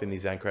show up in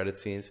these end credit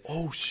scenes.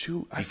 Oh,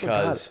 shoot. I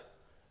forgot. Because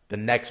the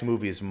next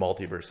movie is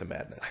Multiverse of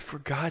Madness. I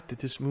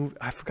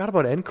forgot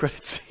about end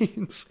credit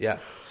scenes. Yeah.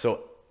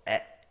 So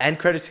end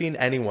credit scene,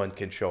 anyone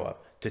can show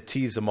up to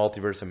tease the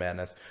Multiverse of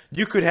Madness.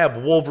 You could have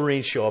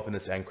Wolverine show up in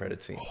this end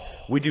credit scene.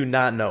 We do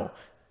not know.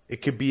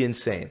 It could be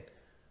insane.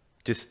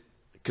 Just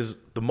because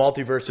the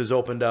multiverse is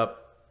opened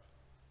up,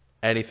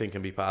 anything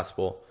can be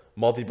possible.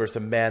 Multiverse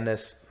of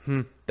Madness,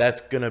 that's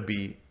going to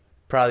be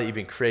probably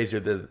even crazier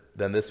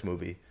than this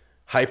movie.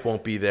 Hype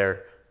won't be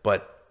there,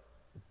 but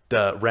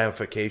the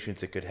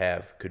ramifications it could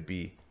have could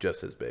be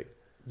just as big.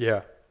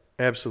 Yeah,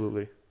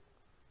 absolutely.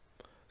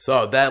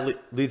 So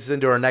that leads us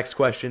into our next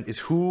question is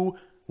who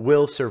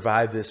will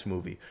survive this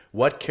movie?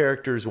 What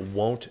characters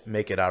won't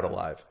make it out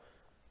alive?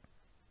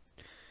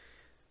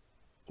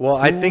 Well,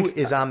 I think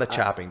is on the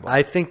chopping block.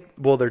 I think,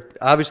 well, they're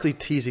obviously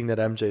teasing that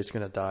MJ is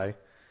going to die.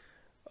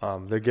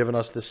 They're giving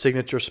us the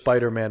signature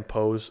Spider-Man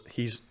pose.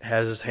 He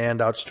has his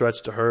hand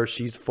outstretched to her.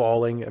 She's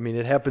falling. I mean,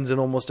 it happens in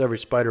almost every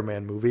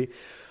Spider-Man movie.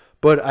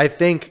 But I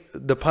think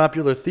the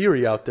popular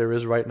theory out there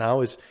is right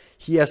now is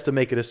he has to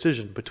make a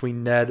decision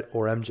between Ned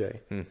or MJ.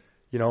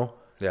 You know?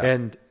 Yeah.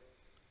 And,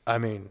 I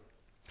mean,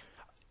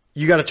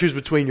 you got to choose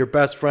between your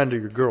best friend or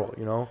your girl,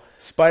 you know?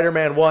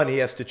 Spider-Man 1, he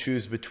has to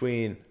choose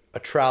between a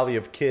trolley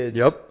of kids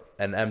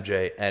and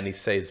MJ, and he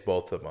saves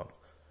both of them.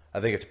 I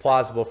think it's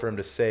plausible for him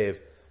to save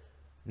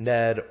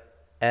Ned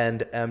and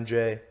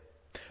MJ.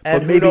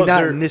 And but maybe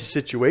not in this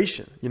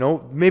situation. You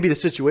know, maybe the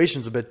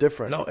situation's a bit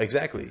different. No,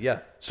 exactly, yeah.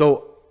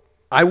 So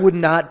I would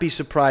not be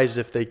surprised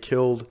if they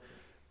killed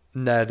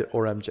Ned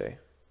or MJ.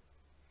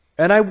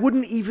 And I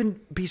wouldn't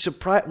even be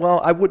surprised. Well,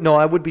 I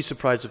would be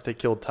surprised if they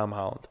killed Tom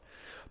Holland.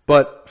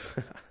 But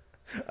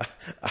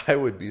I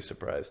would be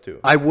surprised too.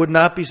 I would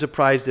not be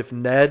surprised if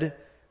Ned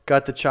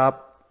got the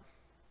chop.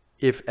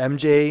 If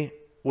MJ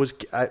was,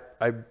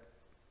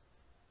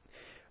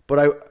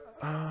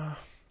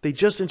 they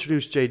just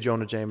introduced J.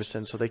 Jonah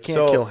Jameson, so they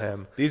can't kill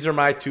him. These are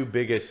my two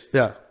biggest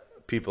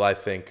people I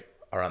think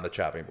are on the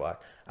chopping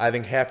block. I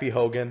think Happy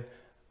Hogan.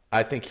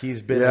 I think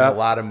he's been in a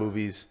lot of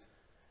movies.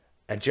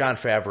 And Jon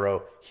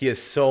Favreau, he has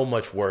so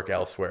much work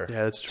elsewhere.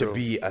 Yeah, that's true. To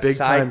be a Big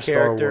side time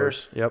character, Star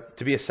Wars. Yep.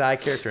 To be a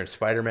side character in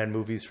Spider-Man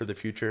movies for the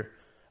future.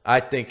 I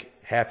think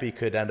Happy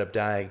could end up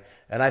dying.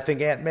 And I think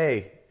Aunt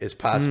May is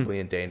possibly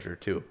in danger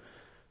too.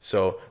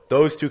 So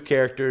those two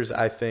characters,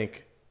 I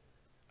think,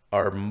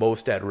 are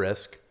most at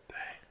risk.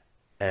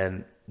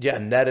 And yeah,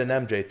 Ned and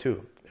MJ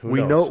too.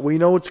 We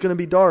know it's going to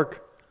be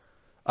dark.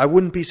 I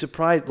wouldn't be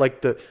surprised.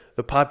 Like the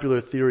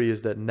popular theory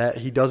is that Ned,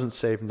 he doesn't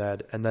save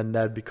Ned, and then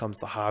Ned becomes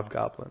the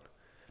Hobgoblin,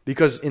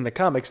 because in the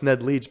comics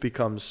Ned Leeds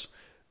becomes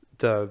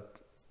the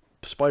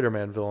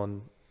Spider-Man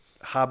villain.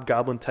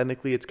 Hobgoblin,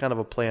 technically, it's kind of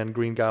a play on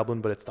Green Goblin,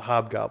 but it's the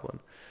Hobgoblin.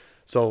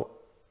 So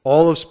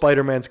all of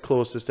Spider-Man's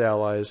closest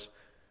allies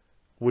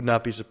would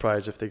not be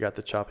surprised if they got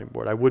the chopping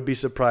board. I would be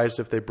surprised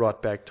if they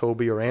brought back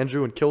Toby or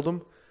Andrew and killed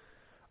him.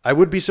 I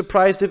would be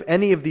surprised if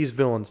any of these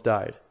villains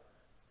died.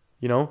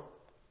 You know?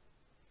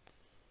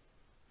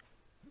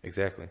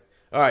 Exactly.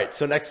 All right,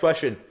 so next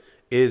question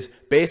is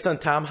based on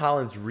Tom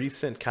Holland's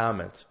recent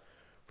comments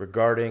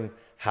regarding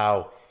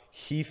how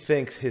he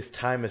thinks his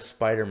time as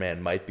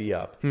Spider-Man might be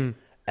up and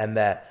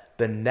that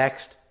the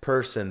next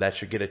person that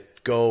should get a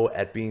go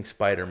at being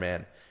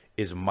Spider-Man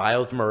is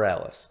Miles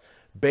Morales.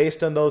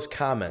 Based on those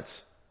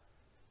comments,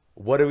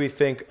 what do we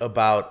think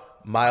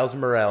about Miles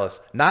Morales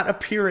not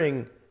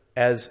appearing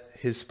as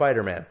his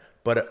Spider-Man,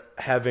 but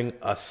having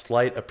a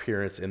slight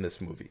appearance in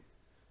this movie?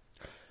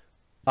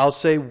 I'll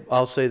say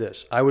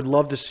this. I would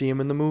love to see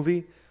him in the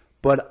movie,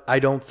 but I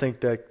don't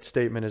think that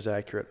statement is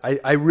accurate.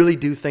 I really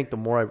do think the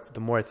more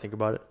I think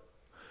about it,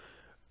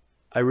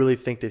 I really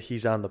think that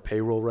he's on the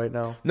payroll right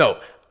now. No,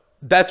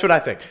 That's what I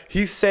think.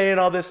 He's saying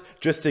all this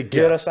just to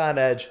get Yeah. us on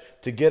edge,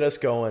 to get us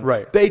going.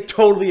 Right. They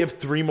totally have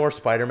 3 more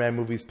Spider-Man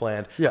movies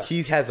planned. Yeah.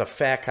 He has a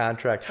fat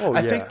contract. Oh,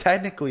 I yeah. think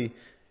technically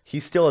he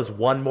still has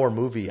 1 more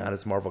movie on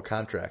his Marvel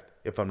contract,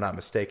 if I'm not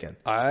mistaken,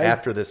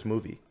 after this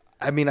movie.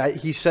 I mean,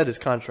 he said his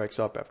contract's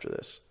up after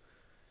this.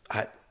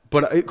 I,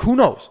 But who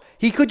knows?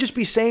 He could just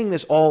be saying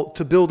this all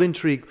to build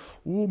intrigue.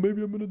 Oh,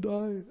 maybe I'm going to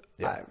die.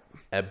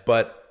 yeah.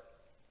 But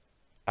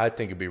I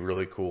think it'd be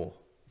really cool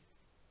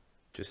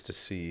just to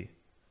see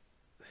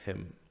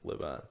him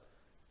live on.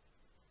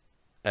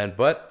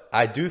 But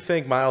I do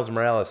think Miles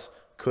Morales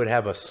could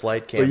have a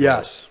slight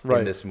cameo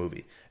in this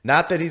movie.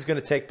 Not that he's going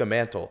to take the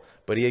mantle,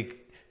 but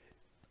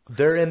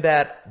they're in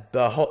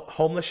the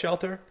homeless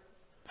shelter.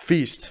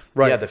 Feast,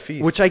 right? Yeah, the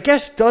Feast. Which I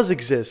guess does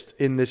exist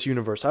in this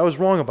universe. I was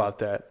wrong about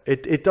that.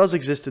 It does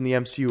exist in the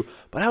MCU.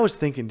 But I was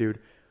thinking, dude,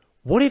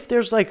 what if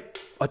there's like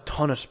a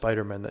ton of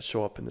Spider-Men that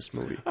show up in this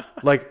movie?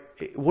 Like,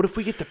 what if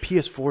we get the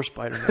PS4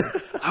 Spider-Man?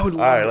 I would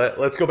love All right,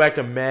 let's go back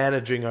to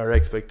managing our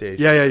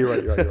expectations. Yeah, you're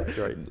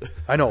right.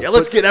 I know. Yeah,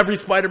 let's get every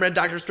Spider-Man,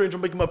 Doctor Strange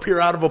will make him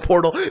appear out of a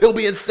portal. It'll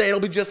be insane. It'll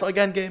be just like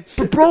Endgame.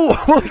 But bro,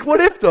 like, what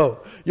if though?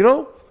 You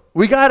know,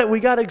 we got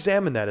to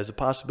examine that as a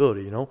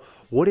possibility. You know,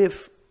 what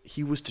if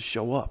he was to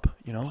show up?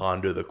 You know,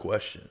 Ponder the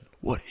question.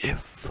 what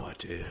if?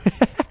 What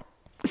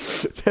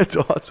if? That's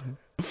awesome.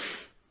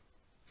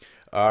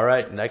 All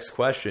right, next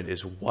question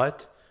is,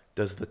 what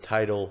does the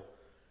title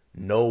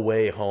No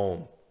Way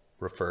Home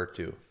refer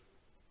to?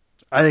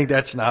 I think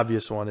that's an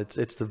obvious one.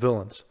 It's the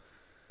villains.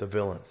 The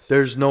villains.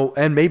 There's no,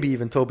 and maybe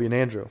even Toby and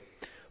Andrew,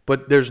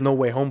 but there's no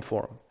way home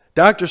for him.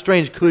 Doctor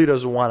Strange clearly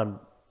doesn't want him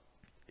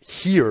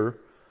here,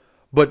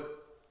 but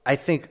I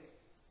think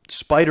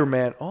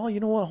Spider-Man. Oh, you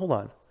know what? Hold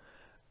on.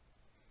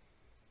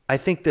 I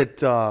think that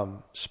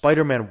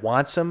Spider-Man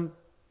wants him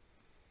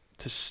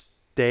to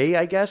stay,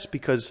 I guess,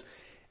 because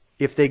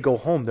if they go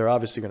home, they're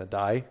obviously going to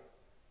die.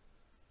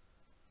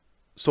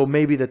 So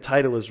maybe the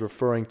title is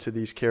referring to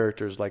these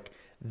characters like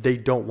they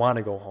don't want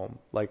to go home.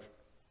 Like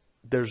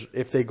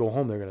if they go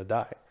home, they're going to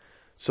die.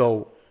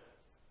 So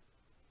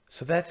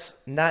that's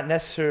not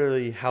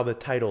necessarily how the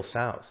title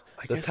sounds.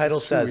 The guess title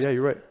that's true. says, yeah,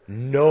 you're right.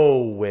 No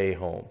way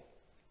home.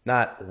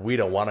 Not we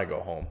don't want to go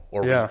home,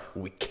 or Yeah.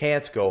 we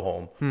can't go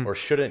home, or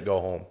shouldn't go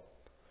home.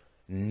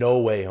 No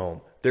way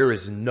home. There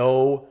is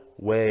no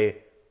way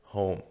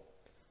home.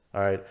 All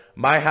right.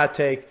 My hot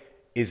take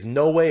is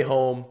no way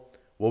home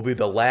will be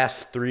the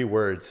last 3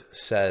 words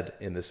said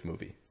in this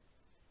movie.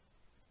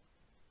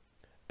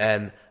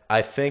 And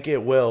I think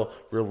it will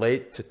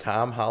relate to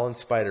Tom Holland's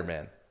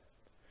Spider-Man.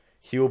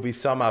 He will be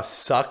somehow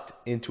sucked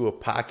into a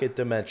pocket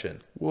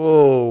dimension,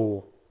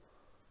 Whoa.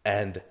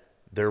 and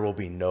there will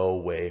be no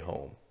way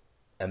home.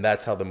 And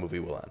that's how the movie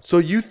will end. So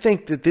you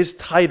think that this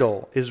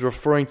title is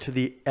referring to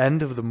the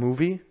end of the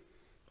movie?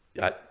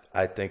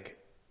 I think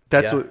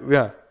That's Yeah. what,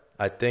 yeah.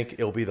 I think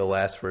it'll be the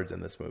last words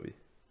in this movie.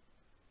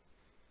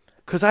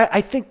 Because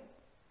I think,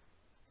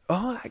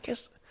 I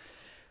guess,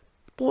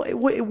 well, it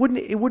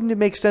wouldn't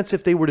make sense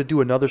if they were to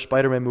do another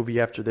Spider-Man movie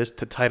after this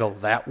to title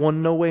that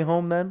one No Way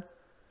Home then?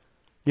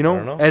 You know, I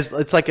don't know. as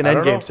it's like an I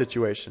don't know. Endgame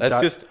situation.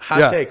 That's just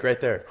hot take right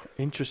there.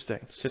 Interesting.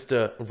 It's just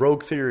a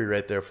rogue theory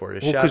right there for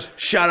you. Well,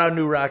 Shout out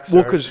New Rockstar.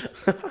 Well, because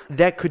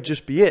that could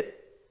just be it.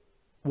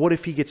 What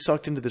if he gets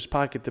sucked into this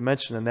pocket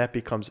dimension and that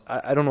becomes...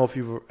 I don't know if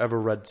you've ever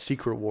read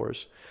Secret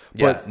Wars.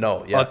 But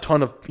a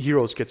ton of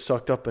heroes get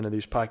sucked up into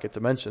these pocket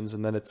dimensions,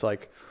 and then it's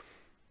like...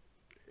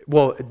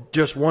 Well,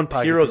 just one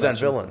pocket Heroes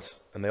dimension. and villains,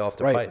 and they all have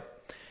to Right. fight.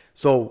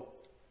 So,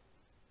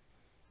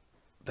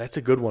 that's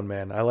a good one,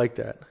 man. I like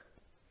that.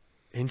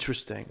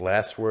 Interesting.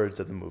 Last words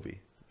of the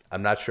movie.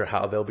 I'm not sure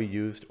how they'll be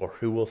used or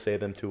who will say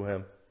them to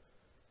him.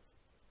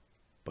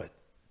 But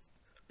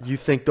You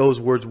think those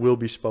words will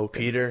be spoken?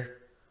 Peter,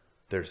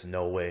 there's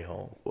no way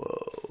home.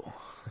 Whoa.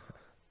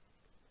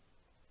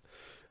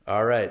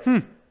 All right.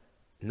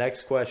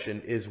 Next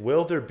question is,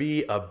 will there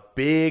be a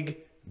big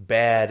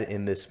bad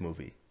in this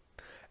movie?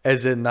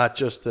 As in not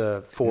just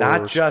the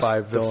Not just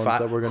 5 villains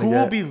that we're going to Who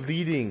get. will be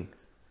leading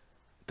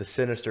the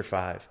Sinister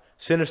Five?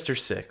 Sinister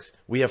Six.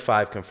 We have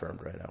 5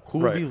 confirmed right now. Who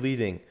will Right. be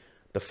leading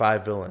the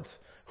 5 villains?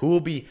 Who will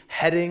be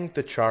heading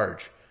the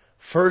charge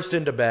first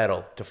into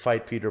battle to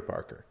fight Peter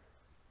Parker?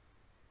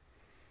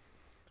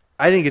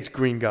 I think it's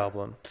Green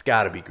Goblin. It's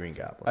got to be Green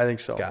Goblin. I think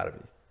so. It's got to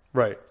be.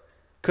 Right.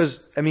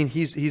 Because, I mean,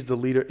 he's the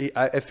leader.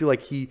 I feel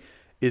like he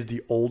is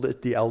the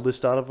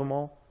eldest out of them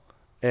all.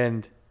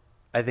 And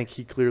I think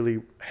he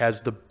clearly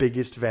has the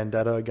biggest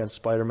vendetta against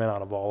Spider-Man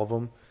out of all of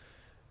them.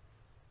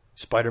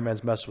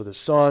 Spider-Man's messed with his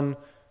son.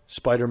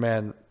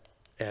 Spider-Man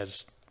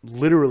has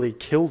literally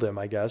killed him,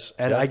 I guess.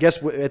 And Yeah. I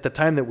guess at the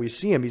time that we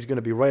see him, he's going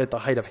to be right at the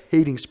height of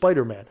hating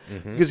Spider-Man.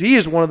 Because he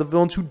is one of the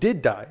villains who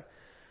did die.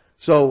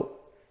 So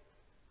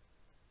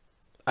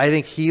I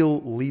think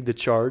he'll lead the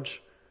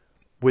charge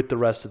with the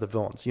rest of the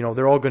villains. You know,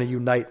 they're all going to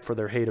unite for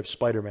their hate of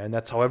Spider-Man.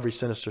 That's how every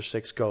Sinister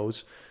Six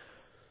goes.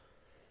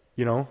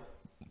 You know?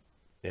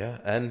 Yeah,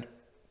 and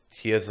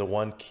he has the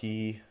one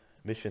key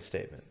mission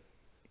statement.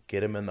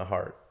 Get him in the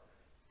heart.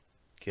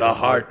 Get The him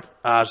Heart,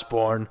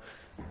 Osborn.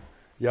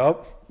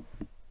 Yup.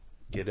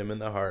 Get him in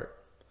the heart.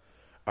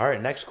 All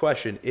right, next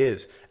question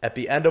is, at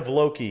the end of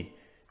Loki,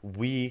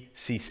 we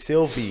see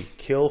Sylvie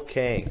kill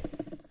Kang,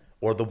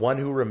 or the one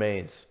who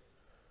remains,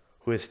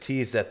 who has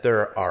teased that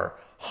there are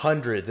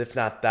hundreds, if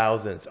not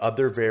thousands,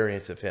 other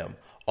variants of him,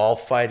 all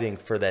fighting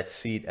for that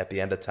seat at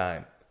the end of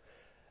time.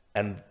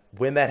 And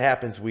when that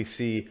happens, we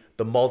see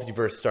the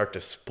multiverse start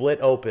to split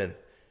open.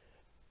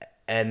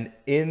 And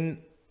in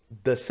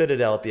the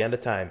Citadel at the end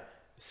of time,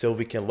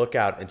 Sylvie can look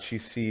out and she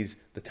sees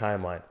the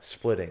timeline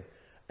splitting.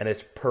 And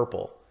it's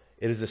purple.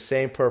 It is the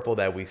same purple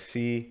that we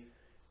see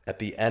at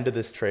the end of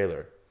this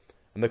trailer.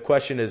 And the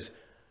question is,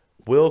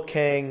 will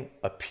Kang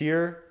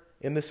appear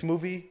in this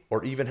movie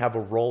or even have a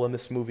role in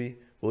this movie?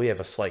 Will he have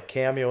a slight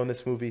cameo in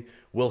this movie?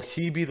 Will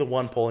he be the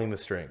one pulling the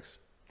strings?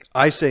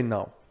 I say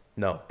no.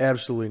 No.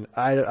 Absolutely.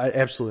 I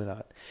absolutely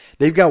not.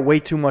 They've got way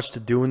too much to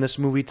do in this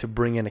movie to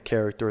bring in a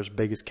character as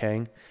big as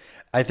Kang.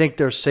 I think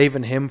they're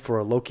saving him for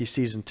a Loki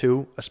season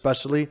 2,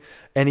 especially,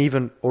 and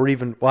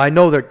well, I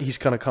know that he's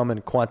going to come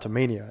in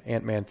Quantumania,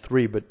 Ant-Man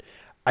 3, but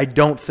I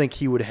don't think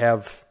he would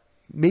have.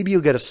 Maybe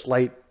you'll get a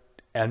slight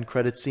end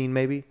credit scene,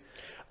 maybe.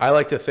 I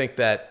like to think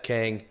that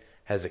Kang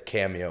has a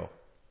cameo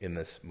in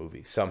this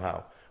movie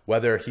somehow,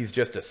 whether he's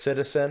just a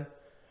citizen.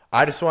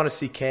 I just want to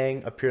see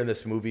Kang appear in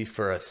this movie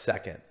for a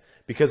second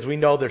because we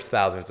know there's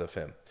thousands of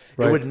him.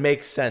 Right. It would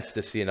make sense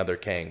to see another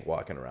Kang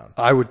walking around.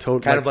 I would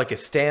totally. Kind of like a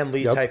Stan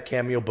Lee type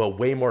cameo, but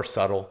way more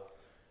subtle.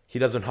 He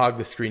doesn't hog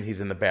the screen. He's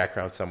in the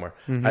background somewhere.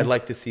 Mm-hmm. I'd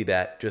like to see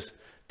that, just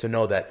to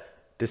know that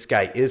this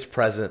guy is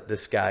present.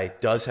 This guy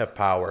does have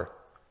power.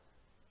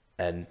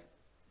 And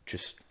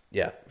just,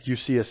 yeah. You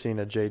see a scene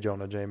of J.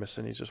 Jonah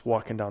Jameson. He's just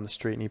walking down the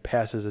street and he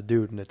passes a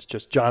dude and it's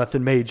just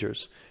Jonathan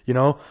Majors. You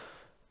know?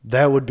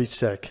 That would be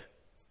sick.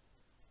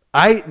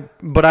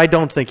 But I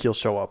don't think he'll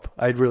show up.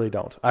 I really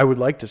don't. I would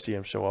like to see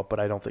him show up, but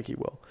I don't think he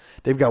will.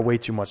 They've got way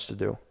too much to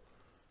do.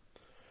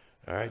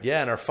 All right, yeah,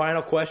 and our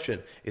final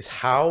question is,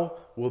 how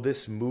will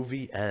this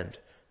movie end?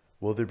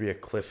 Will there be a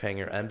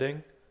cliffhanger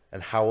ending?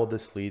 And how will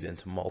this lead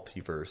into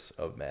Multiverse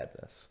of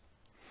Madness?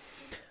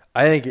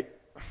 I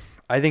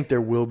think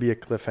there will be a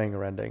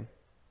cliffhanger ending.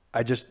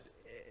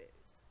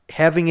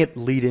 Having it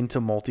lead into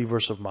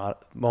Multiverse of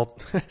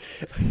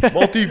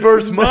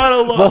Multiverse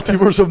monologue.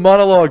 Multiverse of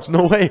monologues.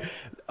 No way.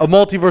 A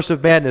Multiverse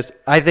of Madness.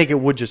 I think it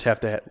would just have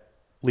to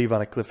leave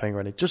on a cliffhanger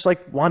ending, just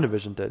like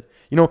WandaVision did.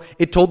 You know,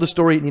 it told the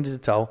story it needed to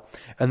tell,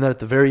 and then at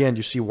the very end,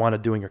 you see Wanda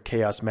doing her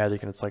chaos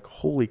magic, and it's like,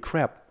 holy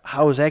crap,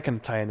 how is that going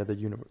to tie into the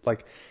universe?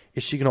 Like,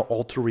 is she going to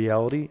alter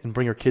reality and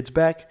bring her kids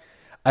back?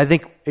 I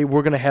think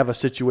we're going to have a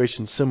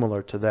situation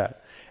similar to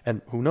that.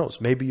 And who knows?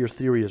 Maybe your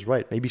theory is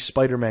right. Maybe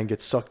Spider-Man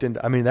gets sucked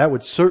into. I mean, that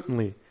would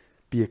certainly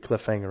be a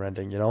cliffhanger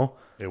ending, you know?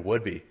 It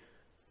would be.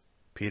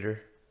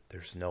 Peter,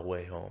 there's no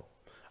way home.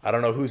 I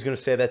don't know who's going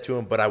to say that to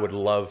him, but I would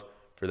love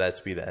for that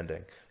to be the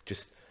ending.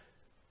 Just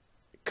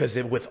because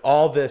with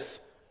all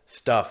this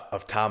stuff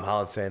of Tom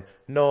Holland saying,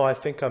 no, I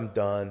think I'm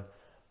done.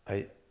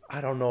 I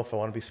don't know if I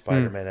want to be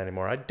Spider-Man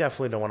anymore. I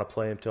definitely don't want to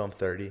play him till I'm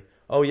 30.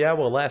 Oh, yeah?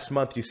 Well, last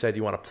month you said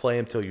you want to play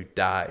him till you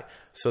die.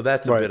 So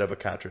that's a bit of a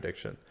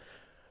contradiction.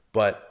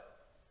 But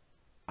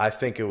I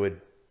think it would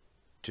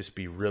just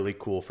be really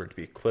cool for it to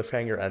be a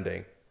cliffhanger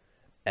ending.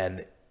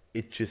 And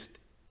it just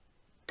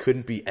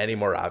couldn't be any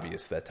more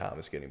obvious that Tom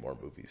is getting more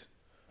movies.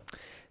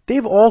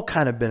 They've all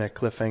kind of been a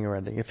cliffhanger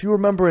ending. If you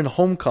remember in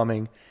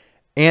Homecoming,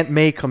 Aunt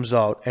May comes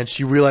out and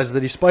she realizes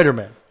that he's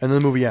Spider-Man. And then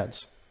the movie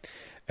ends.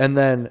 And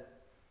then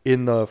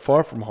in the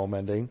Far From Home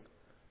ending,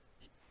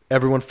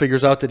 everyone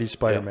figures out that he's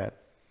Spider-Man. Yeah.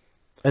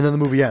 And then the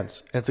movie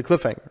ends. And it's a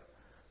cliffhanger.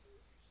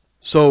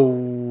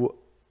 So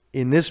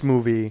in this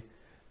movie,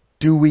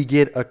 do we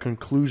get a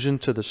conclusion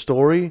to the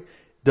story?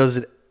 Does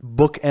it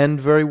bookend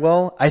very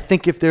well? I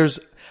think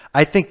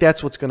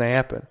that's what's going to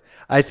happen.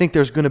 I think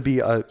there's going to be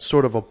a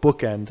sort of a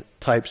bookend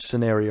type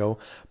scenario,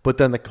 but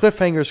then the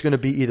cliffhanger is going to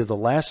be either the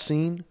last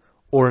scene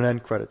or an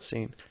end credit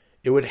scene.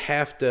 It would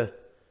have to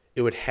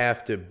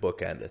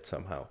bookend it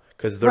somehow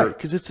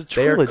because it's a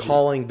trilogy. They're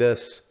calling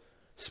this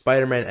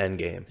Spider-Man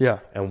Endgame. Yeah,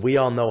 and we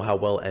all know how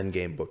well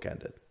Endgame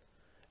bookended.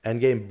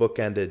 Endgame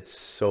bookended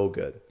so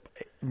good.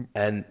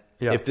 And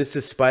if this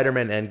is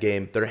Spider-Man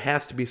Endgame, there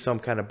has to be some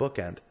kind of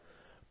bookend.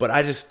 But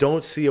I just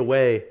don't see a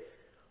way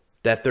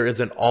that there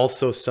isn't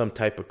also some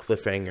type of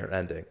cliffhanger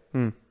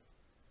ending.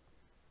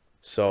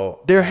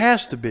 So there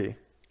has to be.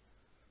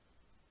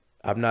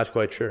 I'm not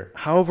quite sure.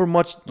 However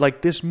much,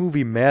 like, this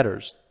movie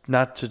matters,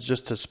 not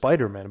just to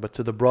Spider-Man, but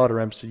to the broader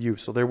MCU.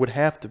 So there would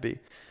have to be.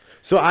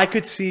 So I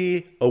could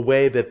see a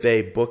way that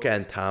they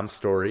bookend Tom's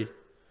story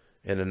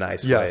in a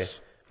nice way.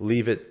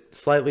 Leave it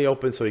slightly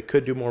open so he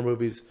could do more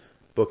movies,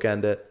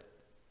 bookend it.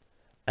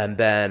 And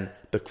then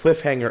the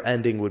cliffhanger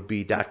ending would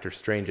be Doctor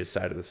Strange's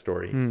side of the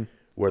story,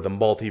 where the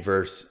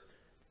multiverse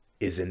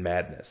is in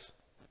madness.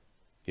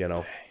 You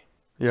know?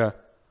 Yeah.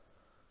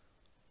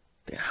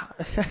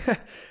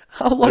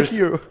 How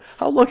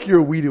lucky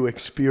are we to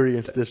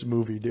experience this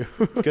movie, dude?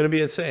 It's going to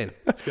be insane.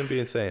 It's going to be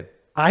insane.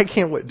 I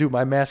can't wait. Dude,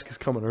 my mask is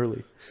coming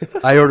early.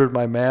 I ordered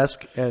my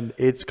mask, and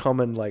it's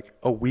coming like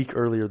a week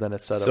earlier than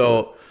it's set up.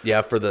 So,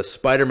 yeah, for the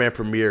Spider-Man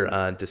premiere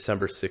on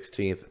December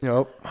 16th,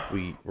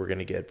 Yep. we're going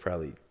to get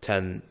probably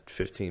 10,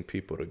 15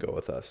 people to go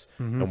with us.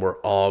 And we're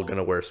all going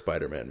to wear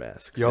Spider-Man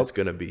masks. Yep. It's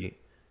going to be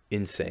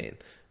insane.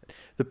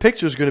 The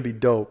picture's going to be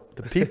dope.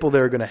 The people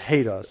there are going to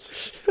hate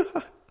us.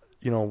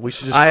 We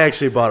should just... I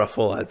actually bought a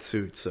full-on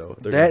suit, so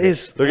they're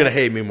going to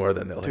hate me more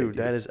than they'll hate you. Dude,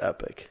 that is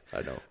epic.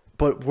 I know.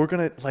 But we're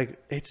going to,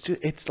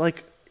 it's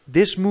like,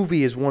 this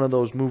movie is one of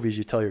those movies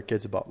you tell your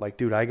kids about. Like,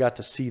 dude, I got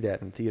to see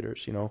that in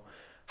theaters,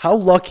 How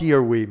lucky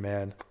are we,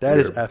 man? That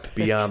is We're epic.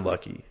 beyond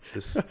lucky.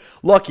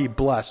 Lucky,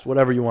 blessed,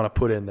 whatever you want to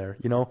put in there,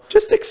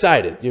 Just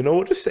excited.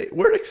 We'll just say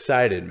we're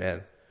excited,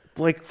 man.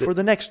 Like, for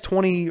the next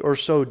 20 or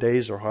so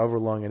days or however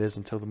long it is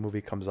until the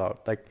movie comes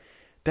out, like,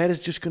 that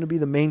is just going to be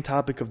the main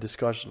topic of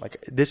discussion.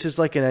 Like, this is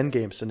like an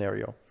Endgame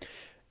scenario.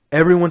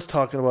 Everyone's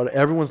talking about it.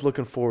 Everyone's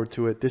looking forward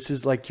to it. This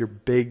is like your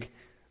big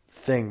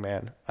thing,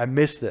 man. I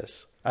miss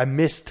this. I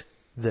missed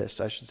this,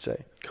 I should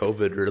say.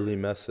 COVID really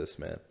messed this,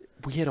 man.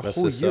 We had a Messed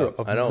whole this year up.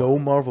 of I know. no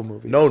Marvel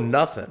movies. No,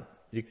 nothing.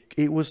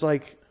 It was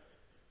like,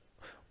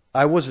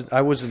 I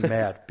wasn't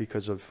mad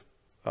because of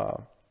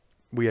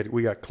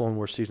we got Clone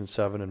Wars season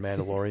 7 and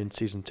Mandalorian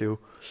season 2.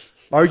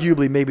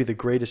 Arguably maybe the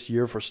greatest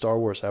year for Star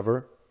Wars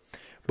ever.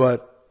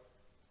 But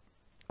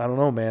I don't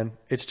know, man.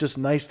 It's just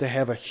nice to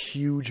have a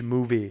huge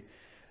movie.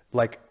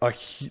 Like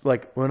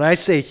when I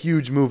say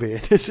huge movie,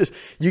 this is,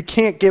 you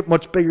can't get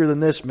much bigger than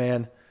this,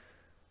 man.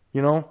 I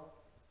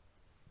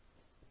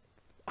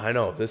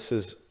know.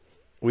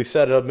 We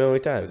said it a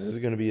million times. This is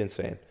going to be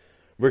insane.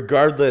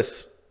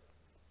 Regardless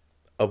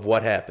of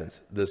what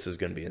happens, this is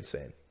going to be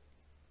insane.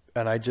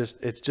 And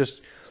it's just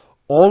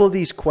all of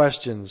these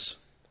questions.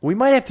 We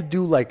might have to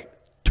do like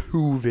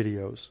 2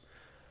 videos,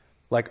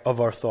 like,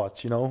 of our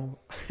thoughts,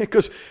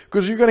 because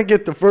you're going to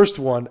get the first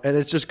one and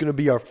it's just going to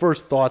be our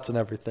first thoughts and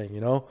everything,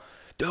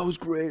 That was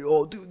great.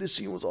 Oh, dude, this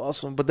scene was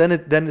awesome. But then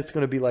it's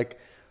going to be like,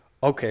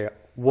 okay,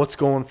 what's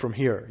going from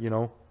here,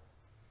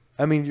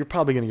 I mean, you're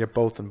probably going to get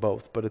both and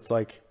both, but it's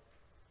like,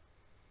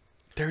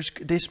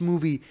 this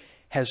movie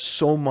has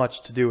so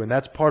much to do, and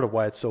that's part of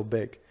why it's so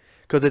big.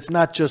 Because it's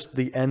not just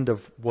the end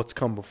of what's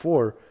come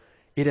before.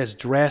 It has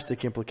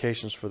drastic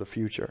implications for the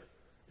future,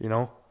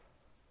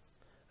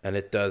 And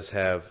it does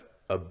have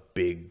a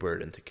big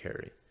burden to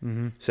carry.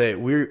 Mm-hmm. Say,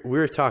 we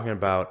were talking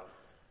about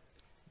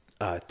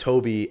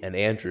Toby and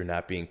Andrew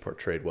not being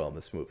portrayed well in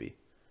this movie.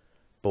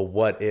 But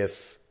what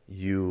if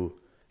you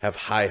have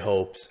high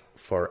hopes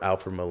for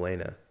Alfred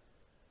Molina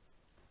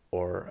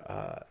or...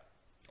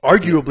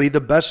 arguably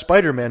the best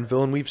Spider-Man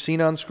villain we've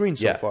seen on screen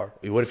so far.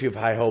 What if you have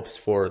high hopes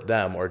for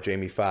them or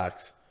Jamie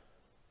Foxx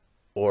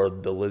or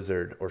the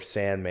Lizard or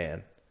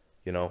Sandman?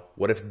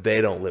 What if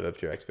they don't live up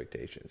to your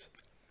expectations?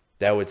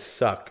 That would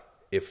suck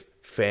if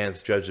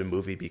fans judge a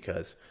movie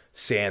because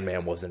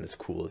Sandman wasn't as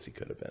cool as he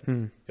could have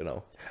been.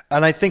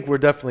 And I think we're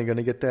definitely going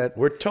to get that.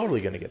 We're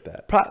totally going to get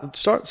that.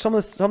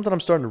 Something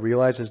I'm starting to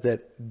realize is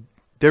that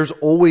there's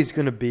always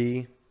going to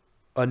be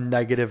a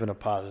negative and a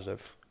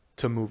positive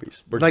to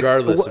movies,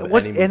 regardless of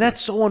any movie. And that's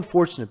so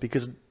unfortunate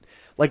because,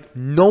 like,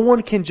 no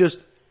one can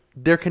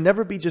there can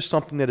never be just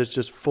something that is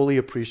just fully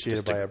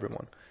appreciated by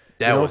everyone.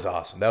 That was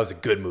awesome. That was a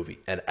good movie,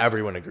 and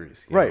everyone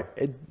agrees. Right.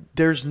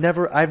 There's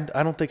never, I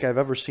don't think I've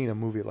ever seen a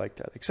movie like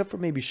that, except for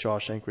maybe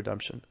Shawshank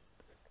Redemption.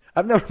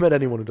 I've never met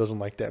anyone who doesn't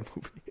like that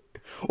movie.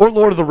 Or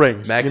Lord of the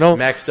Rings.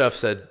 Max Duff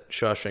said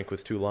Shawshank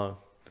was too long.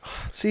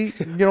 See,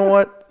 you know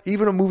what?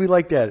 Even a movie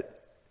like that.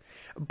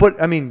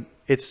 But, I mean,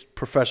 it's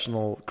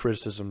professional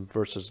criticism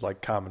versus,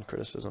 like, common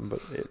criticism,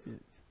 but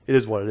it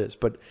is what it is.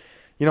 But,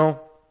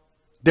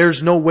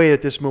 there's no way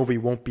that this movie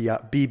won't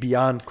be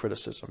beyond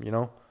criticism,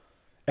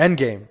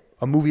 Endgame,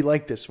 a movie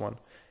like this one.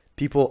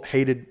 People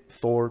hated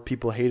Thor.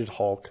 People hated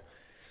Hulk.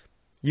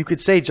 You could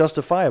say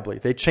justifiably.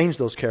 They changed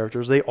those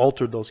characters. They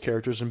altered those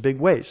characters in big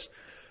ways.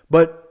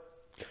 But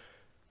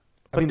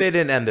they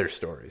didn't end their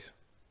stories.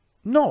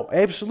 No,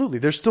 absolutely.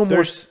 There's still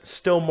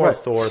more right.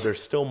 Thor.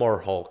 There's still more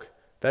Hulk.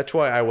 That's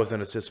why I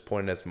wasn't as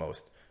disappointed as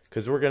most.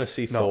 Because we're going to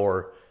see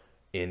Thor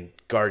in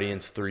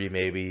Guardians 3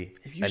 maybe.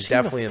 And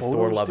definitely in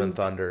Thor Love and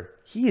Thunder.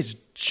 He is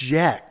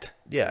jacked.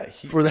 Yeah.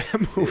 For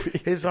that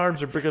movie. His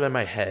arms are bigger than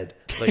my head.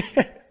 Like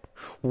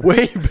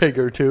way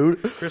bigger,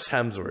 dude. Chris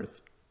Hemsworth.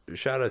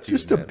 Shout out to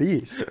just you, a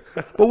beast.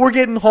 But we're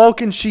getting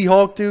Hulk and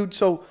She-Hulk, dude.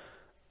 So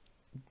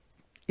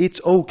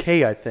it's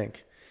okay, I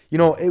think.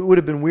 It would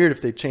have been weird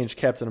if they changed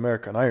Captain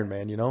America and Iron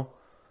Man,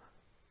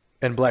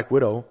 and Black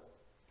Widow.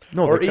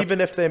 No, or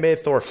even if they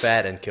made Thor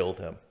fat and killed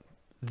him.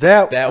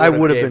 That I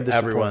would have been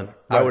disappointed. Everyone, right.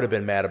 I would have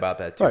been mad about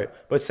that too. Right.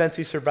 But since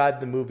he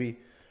survived the movie,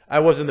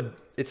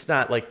 it's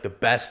not like the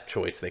best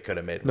choice they could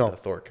have made with the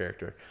Thor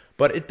character.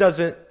 But it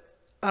doesn't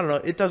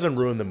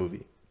ruin the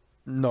movie.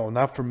 No,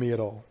 not for me at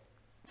all.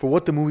 For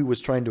what the movie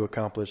was trying to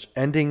accomplish,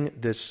 ending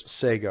this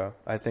saga,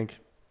 I think,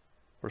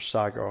 or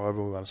saga,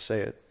 however we want to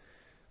say it,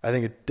 I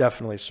think it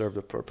definitely served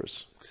a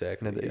purpose.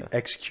 Exactly. And it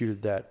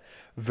executed that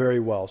very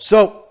well.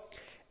 So,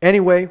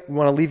 anyway, we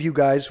want to leave you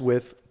guys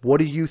with what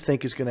do you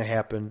think is going to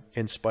happen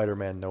in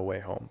Spider-Man No Way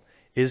Home?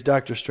 Is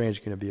Doctor Strange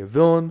going to be a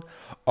villain?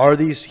 Are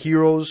these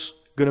heroes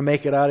going to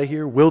make it out of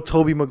here? Will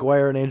Tobey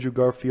Maguire and Andrew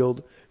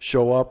Garfield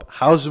show up?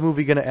 How's the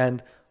movie going to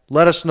end?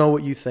 Let us know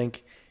what you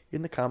think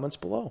in the comments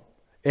below.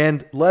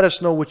 And let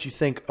us know what you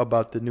think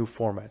about the new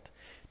format.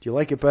 Do you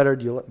like it better?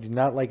 Do you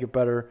not like it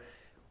better?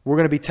 We're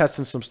going to be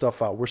testing some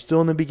stuff out. We're still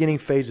in the beginning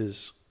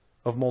phases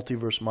of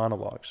Multiverse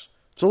Monologues.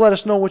 So let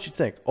us know what you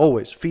think.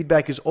 Always.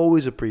 Feedback is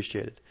always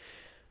appreciated.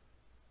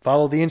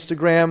 Follow the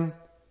Instagram.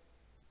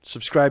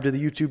 Subscribe to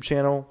the YouTube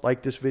channel.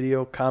 Like this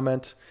video.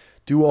 Comment.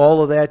 Do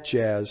all of that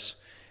jazz.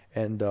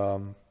 And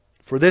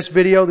for this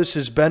video, this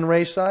is Ben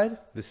Rayside.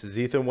 This is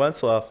Ethan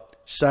Wensloff.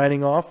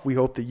 Signing off. We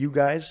hope that you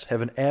guys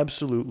have an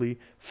absolutely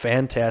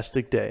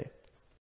fantastic day.